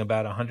talking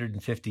about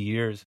 150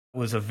 years. It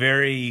was a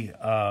very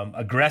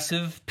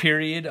aggressive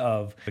period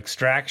of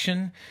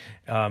extraction.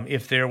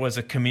 If there was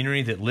a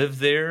community that lived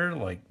there,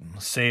 like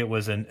say it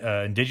was an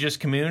indigenous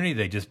community,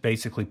 they just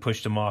basically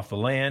pushed them off the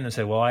land and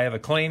said, well, I have a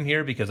claim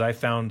here because I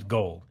found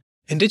gold.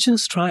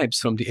 Indigenous tribes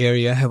from the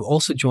area have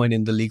also joined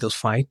in the legal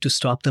fight to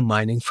stop the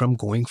mining from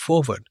going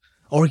forward,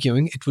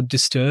 arguing it would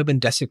disturb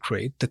and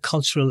desecrate the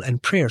cultural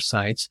and prayer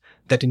sites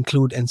that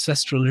include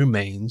ancestral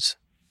remains.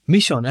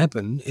 Michonne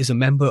Eben is a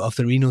member of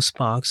the Reno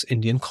Sparks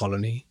Indian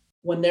Colony.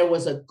 When there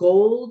was a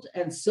gold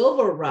and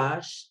silver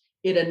rush,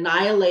 it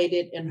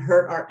annihilated and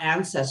hurt our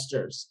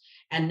ancestors.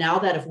 And now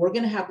that if we're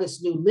going to have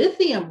this new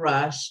lithium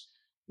rush,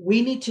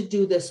 we need to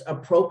do this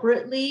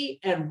appropriately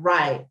and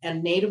right.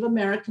 And Native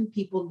American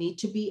people need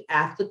to be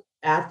at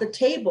the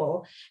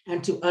table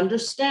and to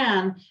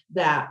understand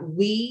that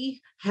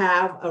we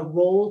have a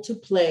role to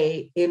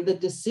play in the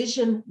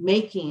decision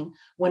making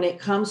when it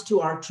comes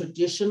to our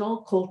traditional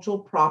cultural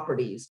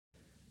properties.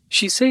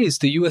 She says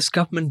the U.S.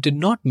 government did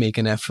not make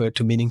an effort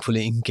to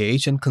meaningfully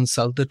engage and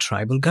consult the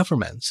tribal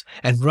governments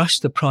and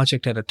rushed the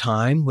project at a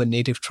time when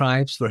Native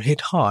tribes were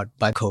hit hard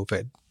by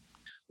COVID.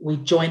 We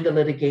joined the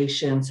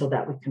litigation so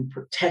that we can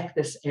protect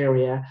this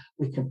area,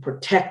 we can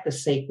protect the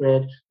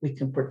sacred, we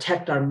can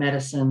protect our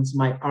medicines,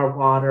 our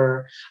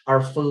water,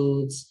 our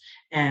foods,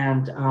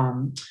 and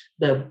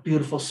the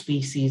beautiful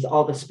species.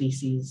 All the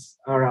species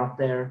are out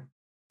there.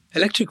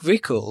 Electric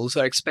vehicles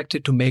are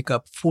expected to make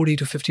up 40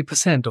 to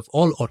 50% of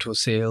all auto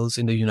sales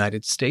in the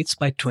United States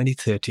by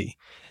 2030,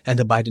 and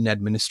the Biden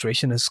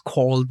administration has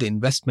called the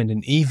investment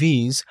in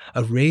EVs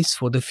a race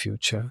for the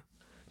future.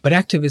 But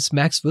activist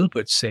Max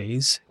Wilbert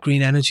says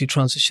green energy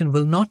transition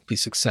will not be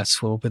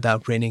successful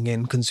without reining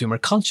in consumer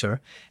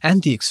culture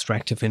and the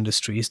extractive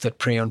industries that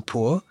prey on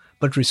poor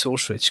but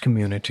resource-rich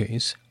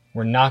communities.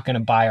 We're not going to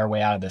buy our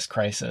way out of this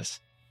crisis,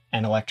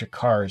 and electric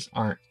cars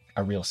aren't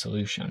a real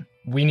solution.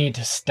 We need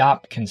to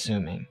stop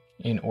consuming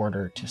in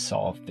order to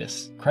solve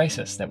this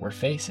crisis that we're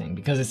facing,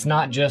 because it's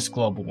not just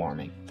global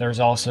warming. There's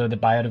also the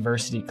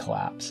biodiversity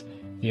collapse,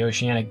 the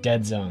oceanic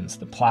dead zones,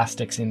 the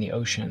plastics in the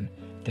ocean,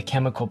 the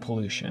chemical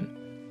pollution,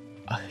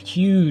 a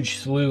huge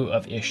slew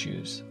of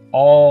issues,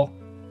 all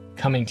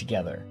coming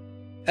together.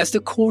 As the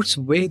courts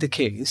weigh the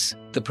case,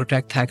 the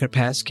Protect Thacker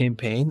Pass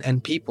campaign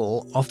and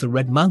people of the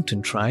Red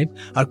Mountain tribe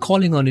are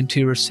calling on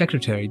Interior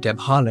Secretary Deb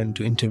Haaland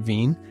to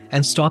intervene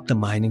and stop the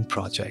mining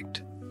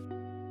project.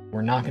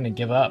 We're not going to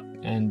give up,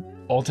 and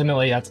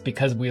ultimately that's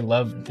because we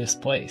love this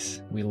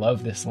place. We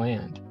love this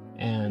land,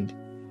 and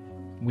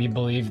we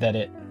believe that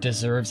it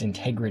deserves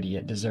integrity,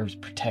 it deserves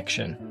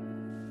protection.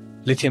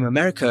 Lithium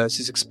Americas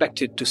is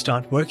expected to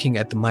start working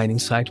at the mining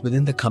site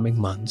within the coming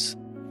months.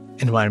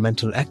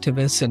 Environmental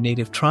activists and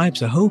native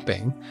tribes are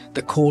hoping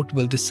the court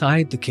will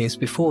decide the case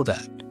before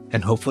that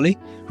and hopefully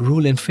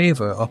rule in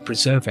favor of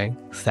preserving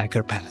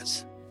Thacker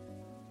Pass.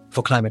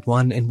 For Climate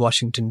One in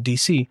Washington,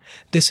 D.C.,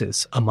 this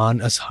is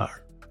Aman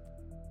Azhar.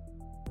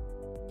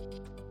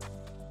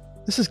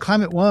 This is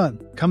Climate One.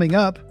 Coming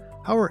up,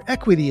 how are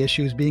equity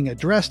issues being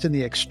addressed in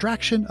the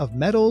extraction of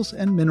metals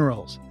and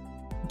minerals?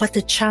 But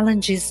the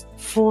challenge is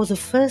for the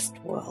first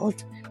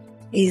world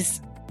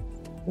is,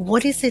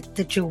 what is it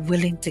that you're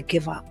willing to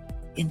give up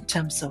in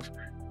terms of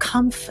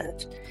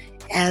comfort,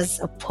 as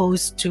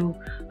opposed to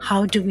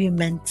how do we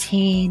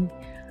maintain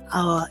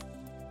our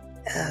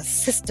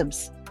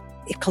systems,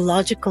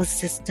 ecological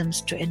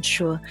systems, to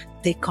ensure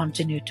they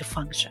continue to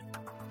function?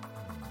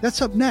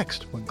 That's up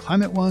next when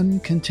Climate One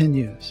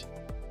continues.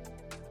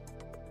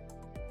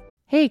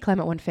 Hey,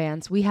 Climate One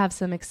fans, we have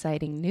some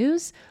exciting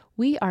news.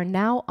 We are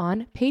now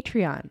on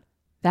Patreon.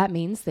 That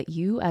means that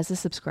you, as a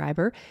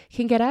subscriber,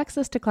 can get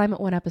access to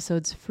Climate One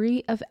episodes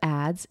free of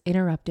ads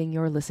interrupting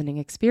your listening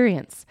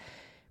experience.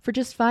 For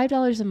just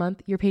 $5 a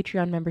month, your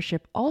Patreon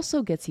membership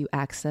also gets you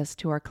access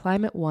to our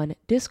Climate One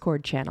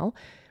Discord channel,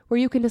 where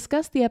you can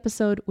discuss the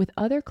episode with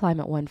other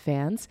Climate One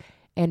fans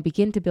and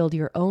begin to build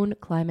your own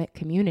climate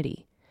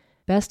community.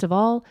 Best of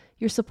all,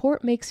 your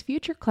support makes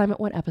future Climate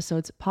One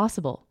episodes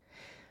possible.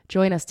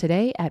 Join us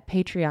today at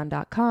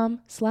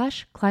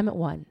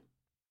patreon.com/climateone.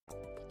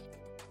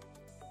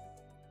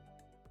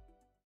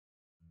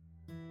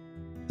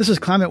 This is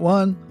Climate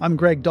One. I'm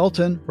Greg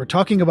Dalton. We're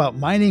talking about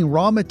mining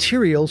raw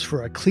materials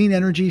for a clean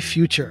energy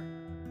future.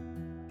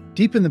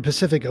 Deep in the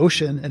Pacific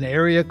Ocean, an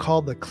area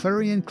called the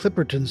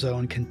Clarion-Clipperton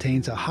Zone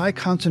contains a high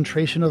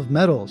concentration of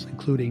metals,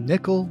 including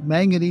nickel,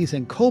 manganese,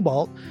 and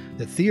cobalt,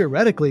 that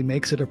theoretically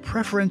makes it a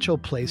preferential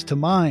place to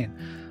mine.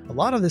 A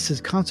lot of this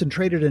is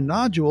concentrated in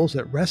nodules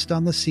that rest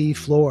on the sea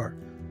floor.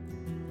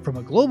 From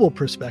a global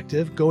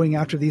perspective, going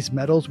after these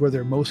metals where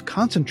they're most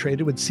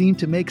concentrated would seem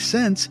to make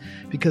sense,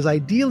 because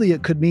ideally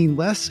it could mean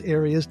less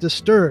areas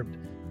disturbed.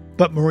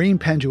 But Maureen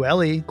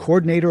Panjueli,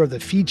 coordinator of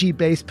the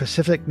Fiji-based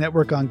Pacific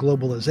Network on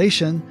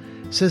Globalization,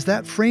 says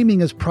that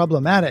framing is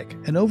problematic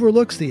and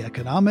overlooks the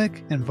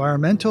economic,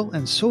 environmental,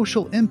 and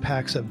social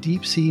impacts of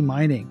deep-sea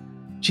mining.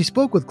 She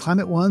spoke with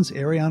Climate One's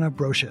Ariana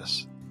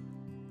Brocious.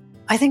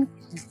 I think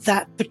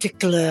that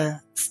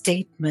particular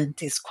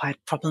statement is quite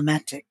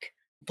problematic,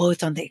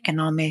 both on the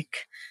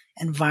economic,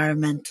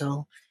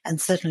 environmental,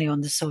 and certainly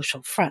on the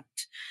social front.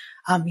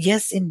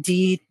 Yes,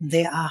 indeed,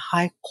 there are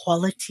high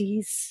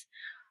qualities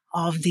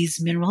of these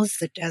minerals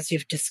that, as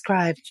you've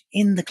described,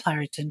 in the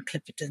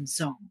Clarion-Clipperton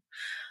Zone.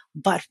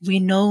 But we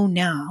know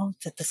now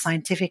that the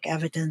scientific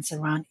evidence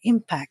around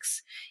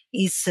impacts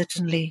is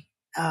certainly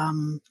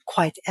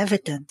quite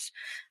evident,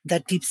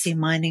 that deep sea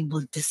mining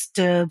will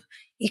disturb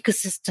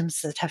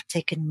ecosystems that have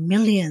taken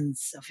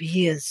millions of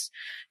years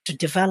to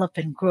develop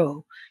and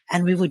grow,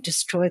 and we would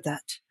destroy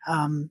that.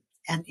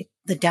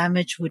 The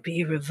damage would be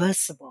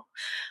irreversible.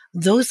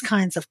 Those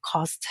kinds of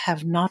costs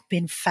have not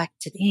been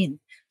factored in,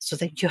 so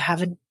that you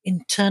haven't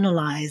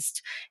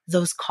internalized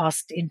those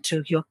costs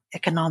into your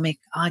economic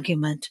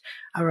argument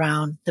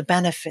around the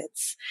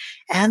benefits.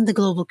 And the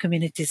global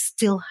community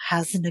still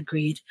hasn't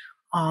agreed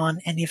on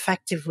an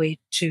effective way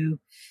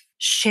to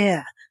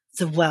share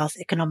the wealth,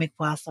 economic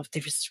wealth of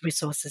the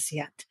resources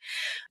yet.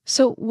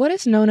 So what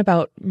is known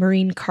about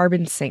marine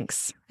carbon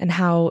sinks and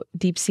how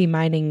deep sea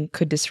mining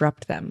could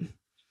disrupt them?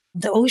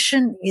 The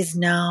ocean is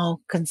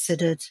now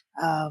considered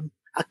a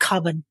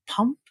carbon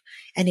pump,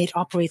 and it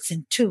operates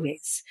in two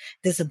ways.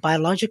 There's a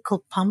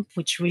biological pump,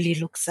 which really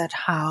looks at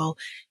how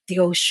the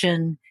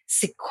ocean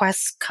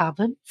sequesters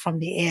carbon from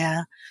the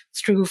air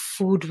through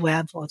food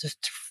web or the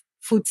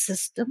food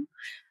system,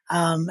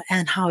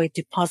 and how it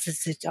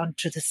deposits it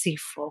onto the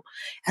seafloor.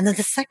 And then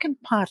the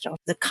second part of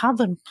the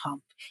carbon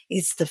pump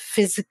is the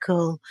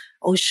physical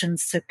ocean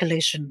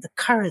circulation, the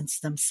currents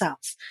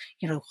themselves,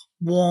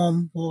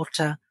 warm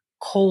water,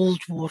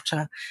 cold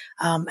water,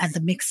 and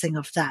the mixing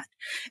of that.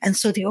 And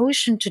so the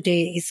ocean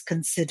today is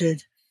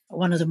considered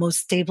one of the most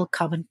stable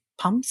carbon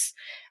pumps.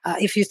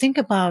 If you think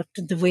about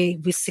the way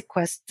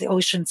the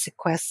ocean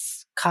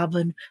sequesters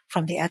carbon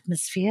from the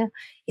atmosphere,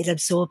 it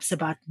absorbs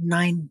about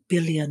 9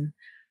 billion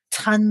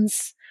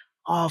tons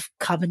of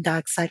carbon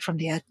dioxide from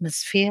the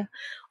atmosphere,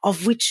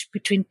 of which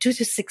between 2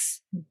 to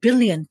 6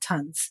 billion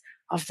tons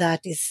of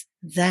that is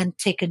then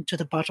taken to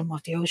the bottom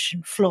of the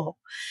ocean floor.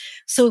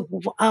 So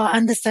our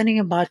understanding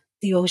about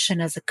the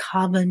ocean as a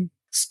carbon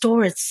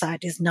storage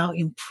site is now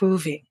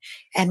improving.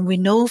 And we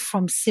know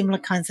from similar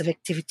kinds of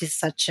activities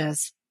such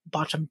as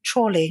bottom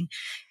trawling,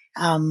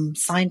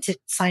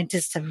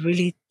 scientists have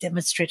really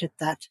demonstrated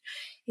that,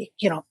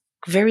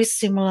 very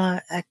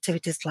similar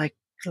activities like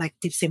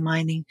deep sea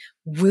mining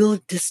will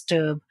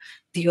disturb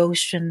the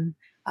ocean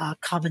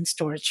carbon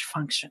storage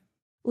function.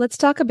 Let's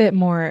talk a bit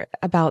more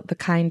about the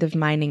kind of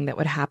mining that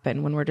would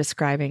happen when we're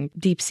describing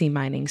deep sea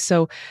mining.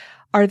 So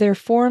are there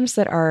forms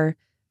that are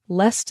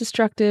less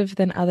destructive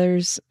than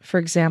others? For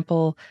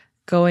example,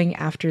 going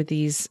after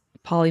these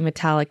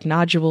polymetallic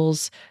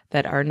nodules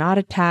that are not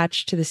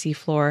attached to the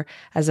seafloor,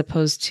 as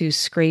opposed to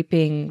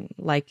scraping,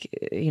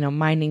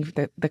 mining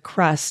the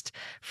crust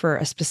for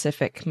a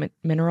specific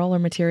mineral or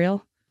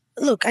material?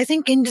 Look, I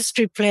think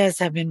industry players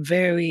have been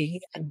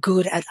very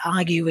good at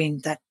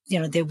arguing that,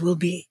 there will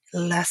be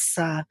less,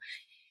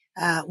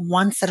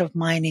 one set of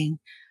mining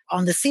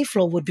on the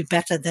seafloor would be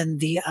better than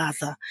the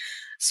other.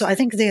 So I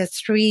think there are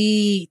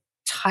three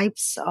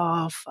types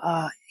of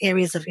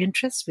areas of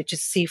interest, which is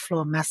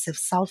seafloor massive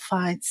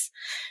sulfides,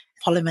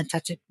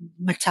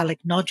 polymetallic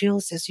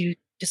nodules, as you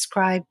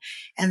described,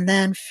 and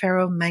then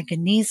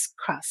ferromanganese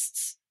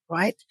crusts,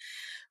 right?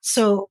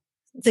 So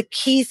the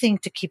key thing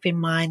to keep in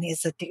mind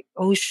is that the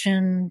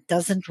ocean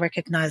doesn't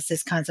recognize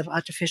these kinds of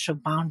artificial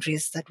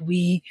boundaries that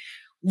we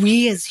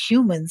as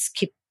humans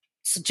keep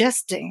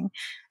suggesting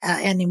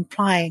and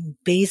implying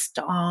based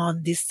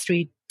on these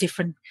three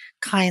different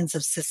kinds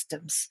of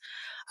systems.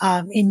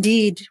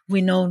 Indeed,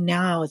 we know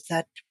now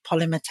that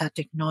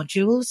polymetallic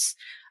nodules,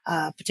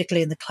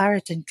 particularly in the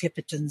Clarion and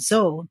Clipperton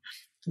zone,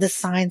 the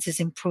science is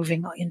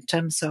improving in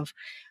terms of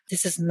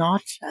this is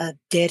not a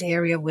dead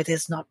area where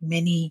there's not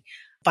many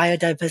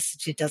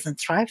biodiversity doesn't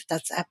thrive.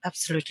 That's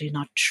absolutely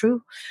not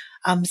true.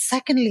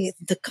 Secondly,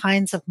 the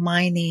kinds of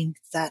mining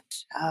that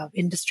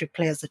industry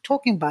players are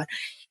talking about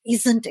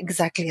isn't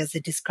exactly as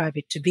they describe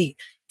it to be.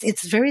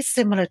 It's very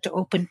similar to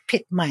open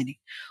pit mining,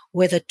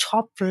 where the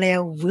top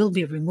layer will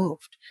be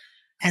removed.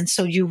 And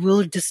so you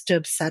will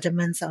disturb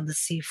sediments on the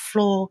sea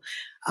floor.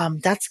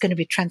 That's going to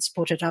be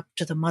transported up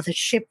to the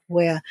mothership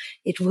where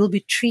it will be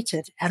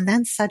treated. And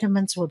then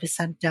sediments will be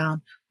sent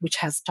down, which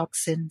has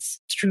toxins,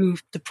 through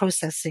the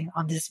processing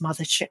on these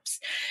motherships.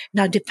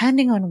 Now,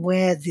 depending on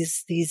where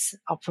these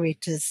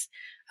operators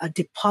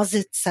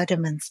deposit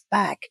sediments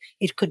back,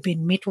 it could be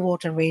in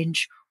mid-water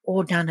range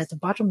or down at the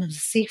bottom of the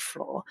sea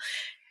floor.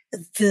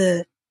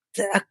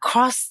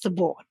 Across the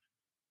board,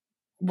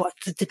 what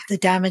the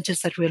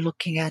damages that we're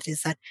looking at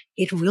is that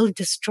it will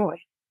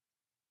destroy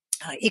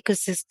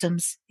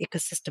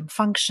ecosystem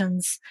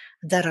functions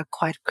that are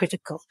quite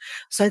critical.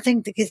 So I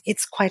think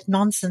it's quite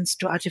nonsense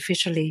to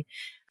artificially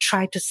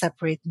try to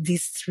separate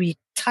these three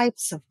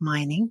types of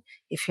mining,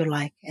 if you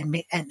like,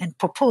 and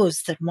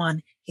propose that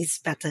one is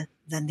better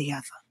than the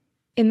other.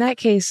 In that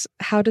case,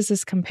 how does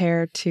this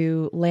compare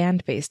to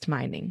land-based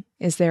mining?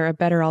 Is there a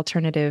better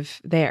alternative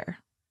there?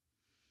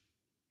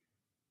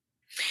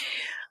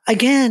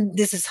 Again,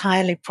 this is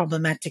highly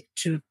problematic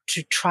to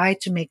try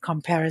to make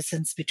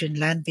comparisons between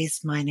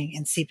land-based mining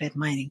and seabed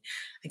mining.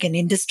 Again,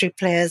 industry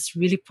players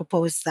really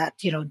propose that,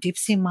 deep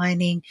sea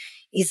mining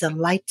is a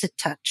lighter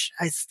touch,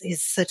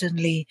 is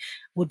certainly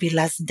would be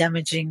less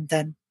damaging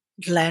than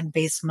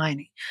land-based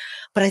mining.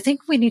 But I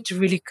think we need to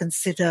really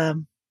consider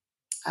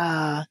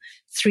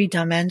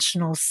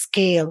three-dimensional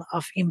scale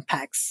of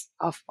impacts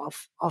of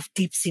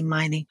deep sea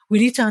mining. We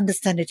need to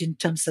understand it in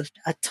terms of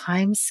a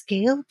time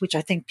scale, which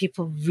I think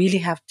people really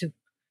have to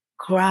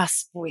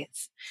grasp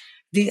with.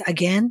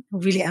 Again,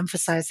 really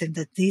emphasizing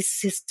that these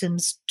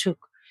systems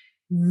took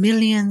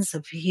millions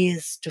of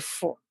years to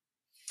form.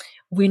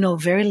 We know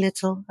very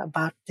little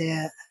about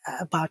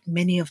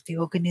many of the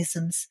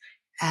organisms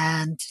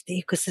and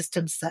the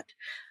ecosystems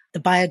the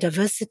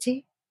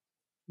biodiversity,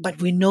 but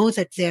we know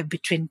that they're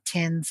between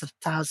tens of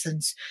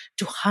thousands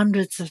to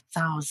hundreds of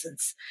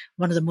thousands,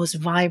 one of the most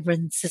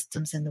vibrant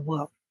systems in the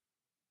world.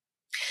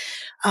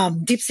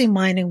 Deep sea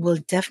mining will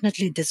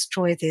definitely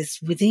destroy this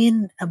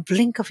within a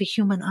blink of a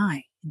human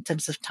eye in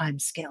terms of time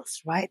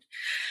scales, right?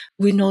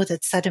 We know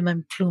that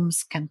sediment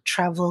plumes can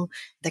travel,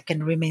 they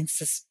can remain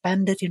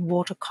suspended in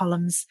water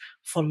columns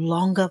for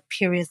longer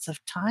periods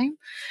of time.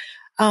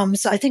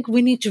 So I think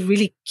we need to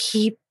really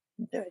keep,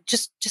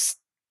 just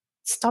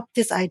stop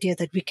this idea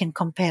that we can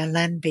compare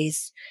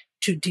land-based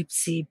to deep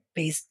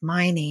sea-based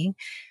mining,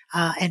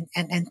 and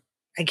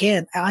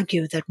again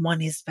argue that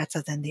one is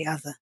better than the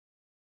other.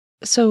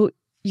 So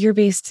you're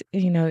based,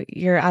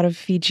 you're out of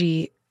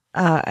Fiji,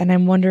 and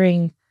I'm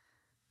wondering,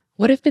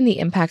 what have been the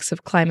impacts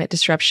of climate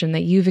disruption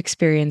that you've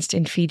experienced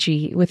in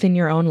Fiji within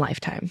your own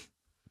lifetime?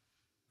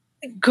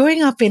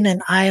 Growing up in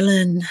an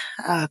island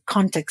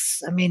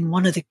context, I mean,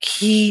 one of the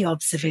key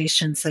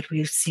observations that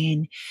we've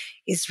seen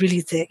is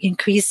really the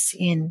increase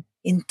in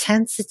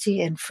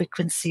intensity and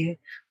frequency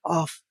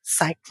of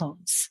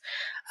cyclones.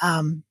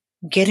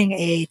 Getting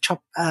a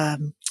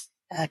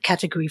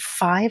category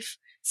 5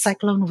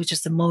 cyclone, which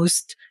is the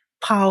most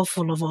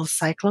powerful of all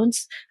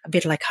cyclones, a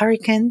bit like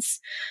hurricanes,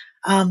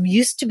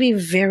 used to be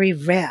very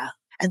rare.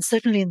 And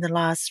certainly in the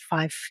last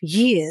 5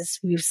 years,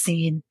 we've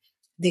seen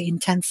the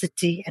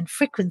intensity and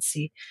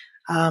frequency.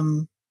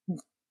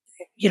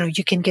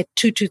 You can get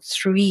 2 to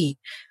 3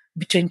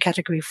 between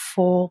category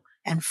 4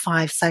 and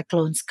 5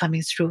 cyclones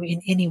coming through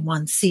in any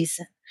one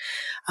season.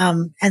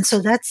 And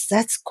so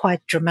that's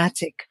quite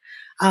dramatic.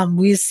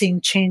 We're seeing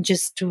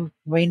changes to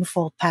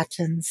rainfall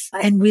patterns,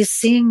 and we're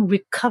seeing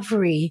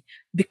recovery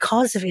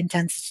because of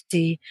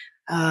intensity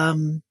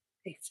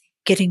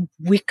getting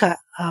weaker.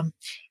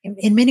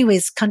 In many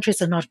ways,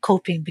 countries are not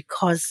coping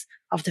because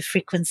of the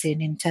frequency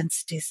and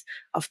intensities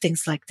of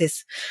things like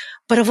this.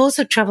 But I've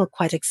also traveled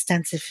quite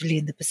extensively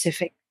in the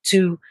Pacific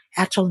to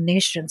atoll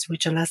nations,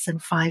 which are less than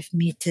 5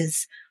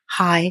 meters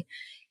high.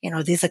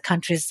 These are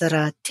countries that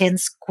are 10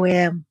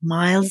 square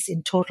miles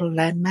in total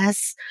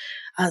landmass.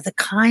 The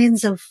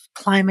kinds of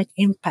climate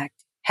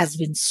impact has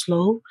been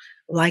slow,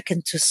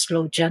 likened to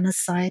slow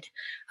genocide.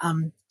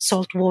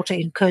 Saltwater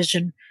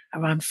incursion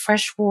around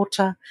fresh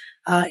water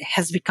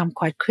has become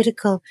quite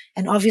critical.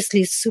 And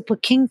obviously super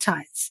king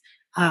tides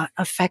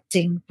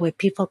affecting where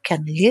people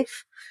can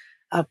live,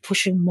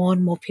 pushing more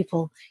and more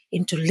people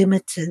into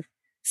limited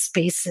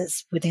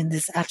spaces within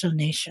these atoll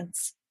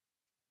nations.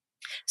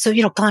 So,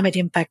 climate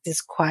impact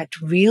is quite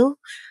real.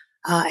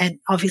 And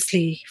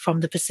obviously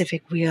from the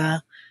Pacific, we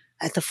are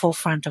at the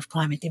forefront of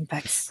climate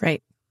impacts.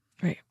 Right.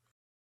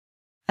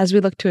 As we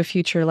look to a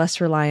future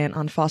less reliant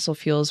on fossil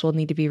fuels, we'll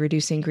need to be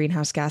reducing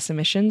greenhouse gas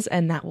emissions,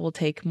 and that will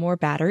take more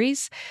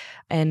batteries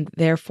and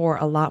therefore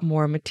a lot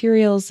more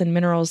materials and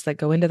minerals that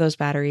go into those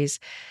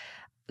batteries.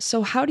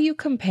 So how do you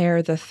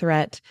compare the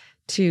threat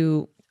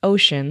to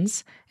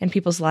oceans and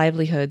people's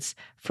livelihoods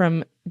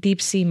from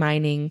deep sea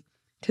mining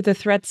to the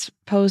threats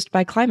posed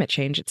by climate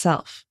change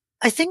itself?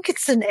 I think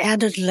it's an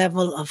added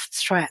level of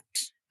threat.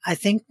 I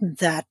think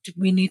that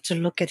we need to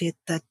look at it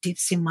that deep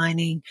sea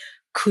mining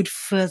could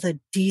further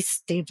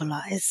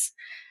destabilize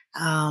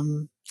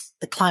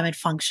the climate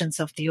functions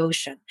of the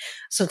ocean.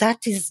 So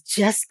that is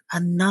just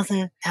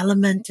another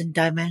element and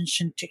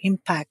dimension to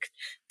impact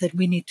that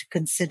we need to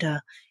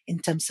consider in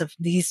terms of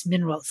these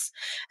minerals.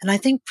 And I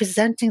think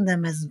presenting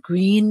them as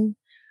green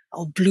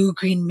or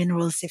blue-green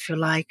minerals, if you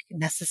like,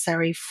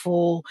 necessary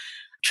for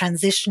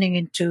transitioning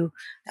into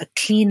a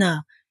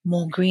cleaner,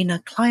 more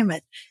greener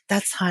climate,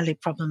 that's highly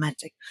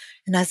problematic.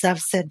 And as I've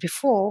said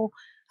before,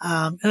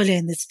 earlier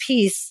in this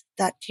piece,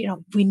 that,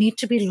 we need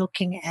to be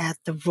looking at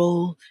the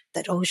role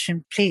that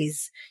ocean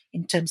plays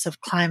in terms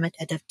of climate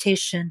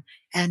adaptation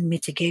and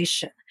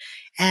mitigation.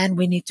 And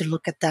we need to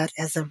look at that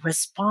as a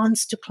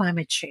response to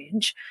climate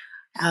change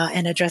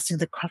and addressing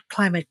the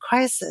climate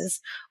crisis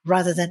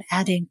rather than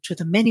adding to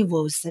the many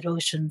woes that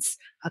oceans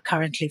are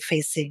currently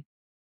facing.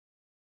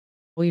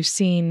 We've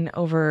seen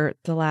over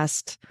the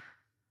last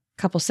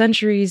couple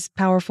centuries,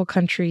 powerful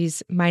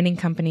countries, mining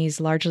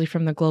companies, largely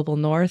from the global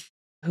north,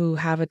 who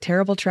have a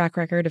terrible track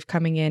record of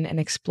coming in and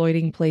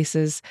exploiting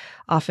places,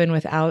 often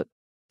without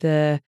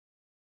the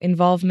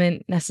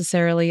involvement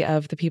necessarily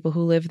of the people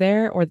who live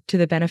there or to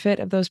the benefit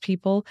of those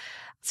people.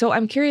 So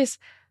I'm curious,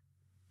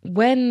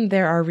 when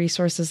there are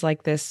resources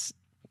like this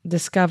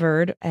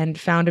discovered and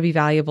found to be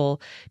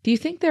valuable, do you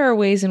think there are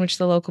ways in which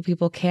the local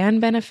people can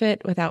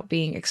benefit without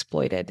being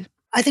exploited?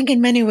 I think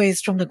in many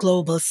ways from the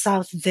global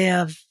south,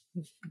 there's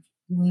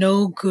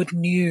no good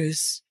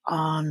news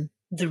on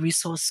the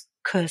resource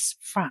curse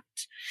front.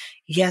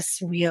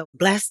 Yes, we are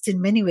blessed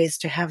in many ways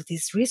to have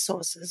these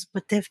resources,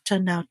 but they've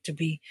turned out to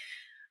be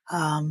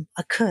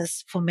a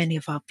curse for many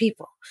of our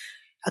people.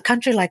 A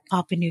country like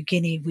Papua New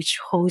Guinea, which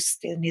hosts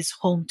and is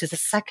home to the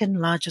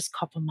second largest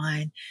copper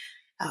mine,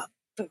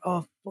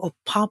 or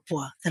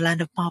Papua, the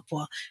land of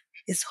Papua,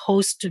 is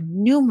host to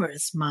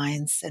numerous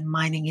mines and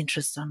mining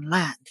interests on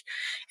land.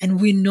 And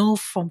we know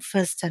from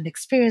first-hand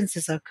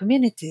experiences of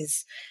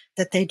communities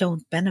that they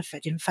don't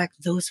benefit. In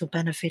fact, those who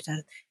benefit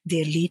are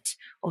the elite,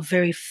 or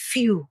very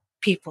few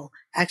people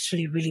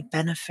actually really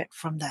benefit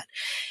from that.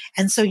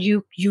 And so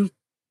you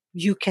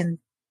can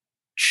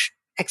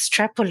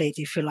extrapolate,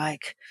 if you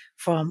like,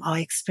 from our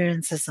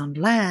experiences on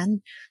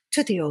land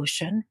to the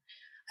ocean.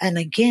 And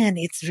again,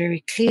 it's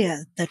very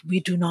clear that we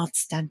do not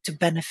stand to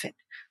benefit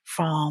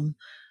from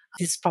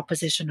this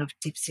proposition of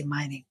deep sea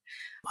mining.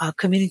 Our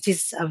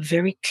communities are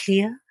very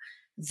clear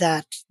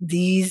that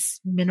these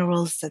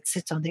minerals that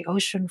sit on the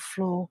ocean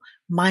floor,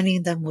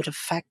 mining them would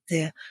affect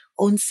their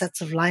own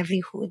sets of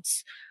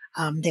livelihoods.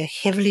 They're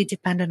heavily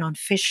dependent on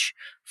fish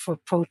for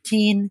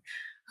protein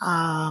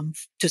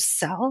to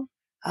sell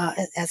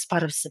as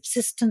part of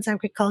subsistence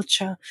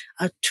agriculture.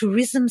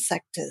 Tourism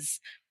sectors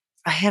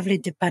are heavily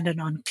dependent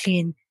on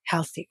clean,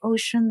 healthy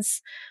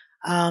oceans.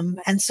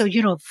 And so,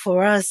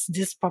 for us,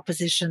 this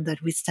proposition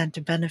that we stand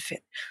to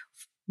benefit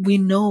we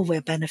know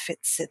where benefit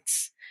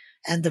sits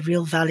and the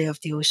real value of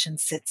the ocean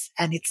sits,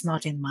 and it's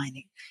not in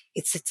mining.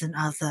 It sits in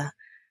other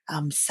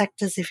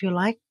sectors, if you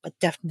like, but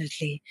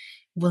definitely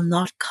will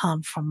not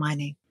come from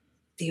mining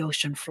the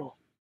ocean floor.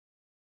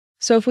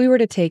 So if we were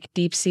to take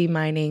deep sea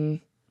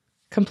mining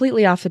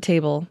completely off the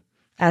table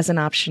as an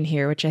option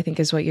here, which I think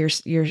is what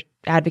you're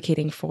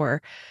advocating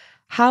for,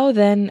 how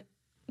then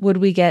would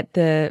we get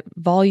the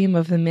volume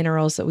of the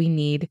minerals that we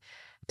need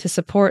to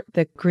support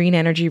the green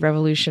energy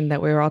revolution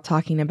that we were all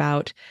talking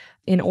about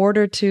in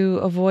order to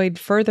avoid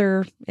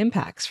further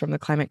impacts from the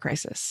climate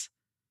crisis?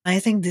 I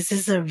think this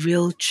is a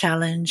real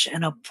challenge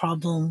and a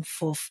problem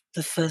for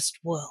the first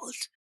world.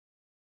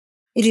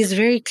 It is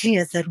very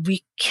clear that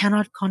we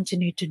cannot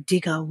continue to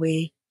dig our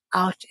way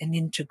out and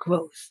into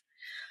growth.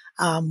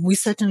 We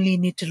certainly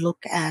need to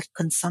look at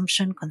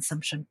consumption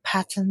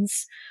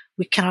patterns.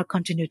 We cannot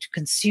continue to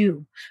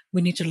consume.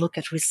 We need to look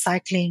at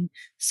recycling,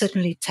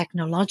 certainly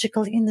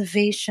technological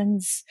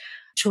innovations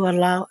to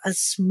allow a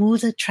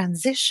smoother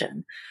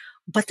transition.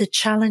 But the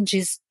challenge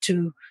is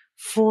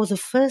for the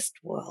first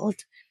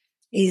world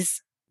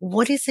is,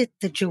 what is it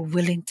that you're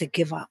willing to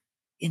give up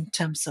in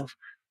terms of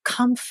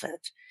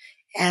comfort,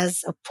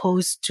 as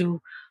opposed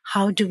to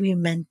how do we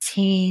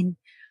maintain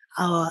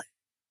our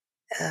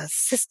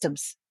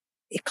systems,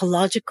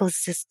 ecological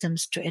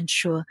systems, to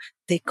ensure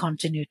they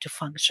continue to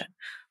function.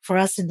 For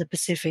us in the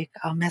Pacific,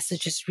 our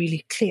message is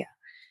really clear.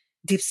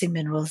 Deep sea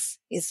minerals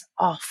is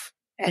off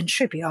and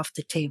should be off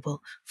the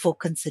table for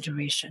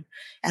consideration.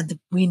 And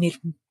we need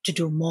to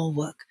do more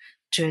work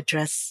to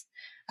address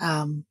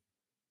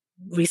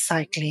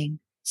recycling,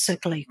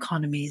 circular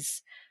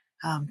economies,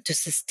 to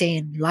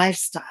sustain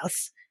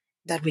lifestyles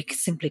that we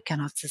simply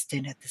cannot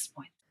sustain at this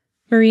point.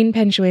 Maureen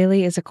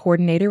Penjueli is a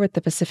coordinator with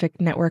the Pacific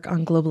Network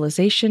on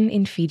Globalization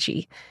in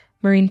Fiji.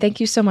 Maureen, thank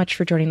you so much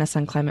for joining us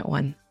on Climate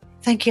One.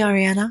 Thank you,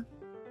 Ariana.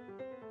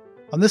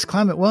 On this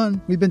Climate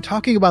One, we've been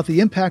talking about the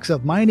impacts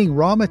of mining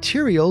raw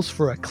materials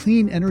for a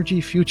clean energy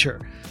future.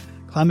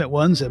 Climate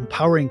One's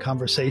empowering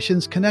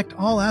conversations connect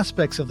all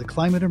aspects of the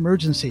climate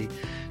emergency.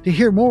 To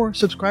hear more,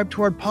 subscribe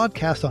to our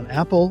podcast on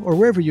Apple or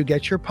wherever you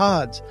get your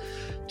pods.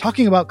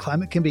 Talking about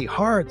climate can be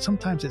hard.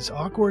 Sometimes it's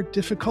awkward,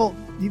 difficult,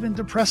 even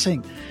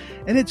depressing.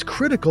 And it's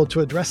critical to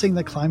addressing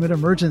the climate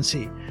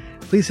emergency.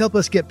 Please help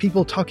us get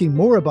people talking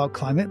more about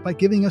climate by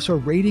giving us a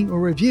rating or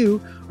review,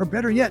 or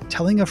better yet,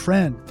 telling a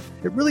friend.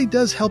 It really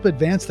does help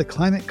advance the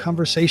climate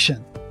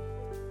conversation.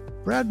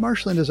 Brad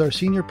Marshland is our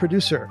senior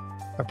producer.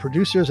 Our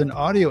producers and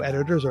audio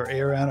editors are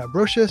Ariana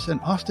Brocious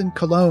and Austin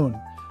Colon.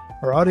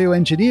 Our audio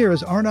engineer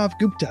is Arnav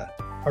Gupta.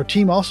 Our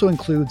team also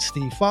includes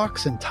Steve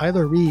Fox and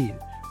Tyler Reed.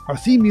 Our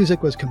theme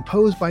music was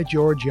composed by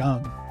George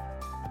Young.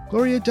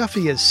 Gloria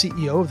Duffy is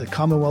CEO of the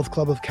Commonwealth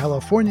Club of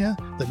California,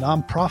 the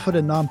nonprofit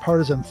and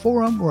nonpartisan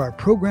forum where our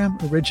program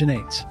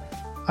originates.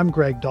 I'm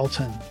Greg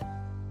Dalton.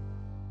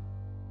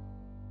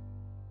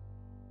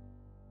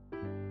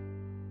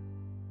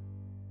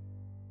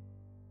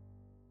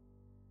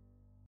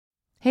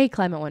 Hey,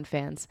 Climate One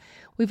fans.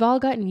 We've all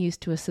gotten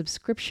used to a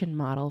subscription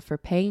model for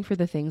paying for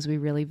the things we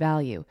really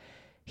value.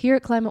 Here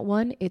at Climate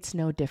One, it's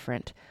no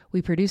different.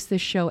 We produce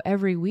this show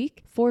every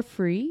week for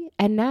free,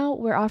 and now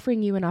we're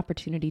offering you an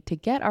opportunity to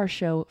get our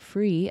show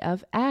free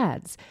of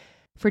ads.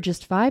 For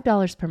just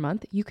 $5 per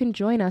month, you can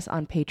join us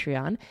on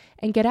Patreon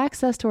and get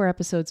access to our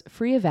episodes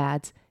free of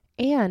ads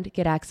and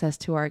get access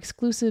to our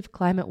exclusive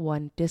Climate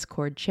One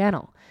Discord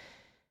channel.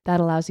 That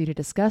allows you to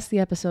discuss the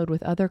episode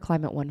with other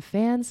Climate One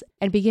fans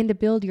and begin to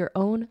build your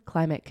own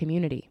climate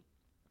community.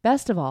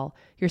 Best of all,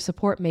 your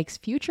support makes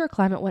future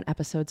Climate One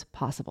episodes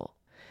possible.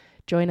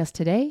 Join us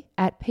today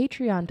at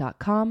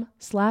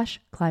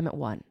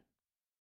patreon.com/climateone.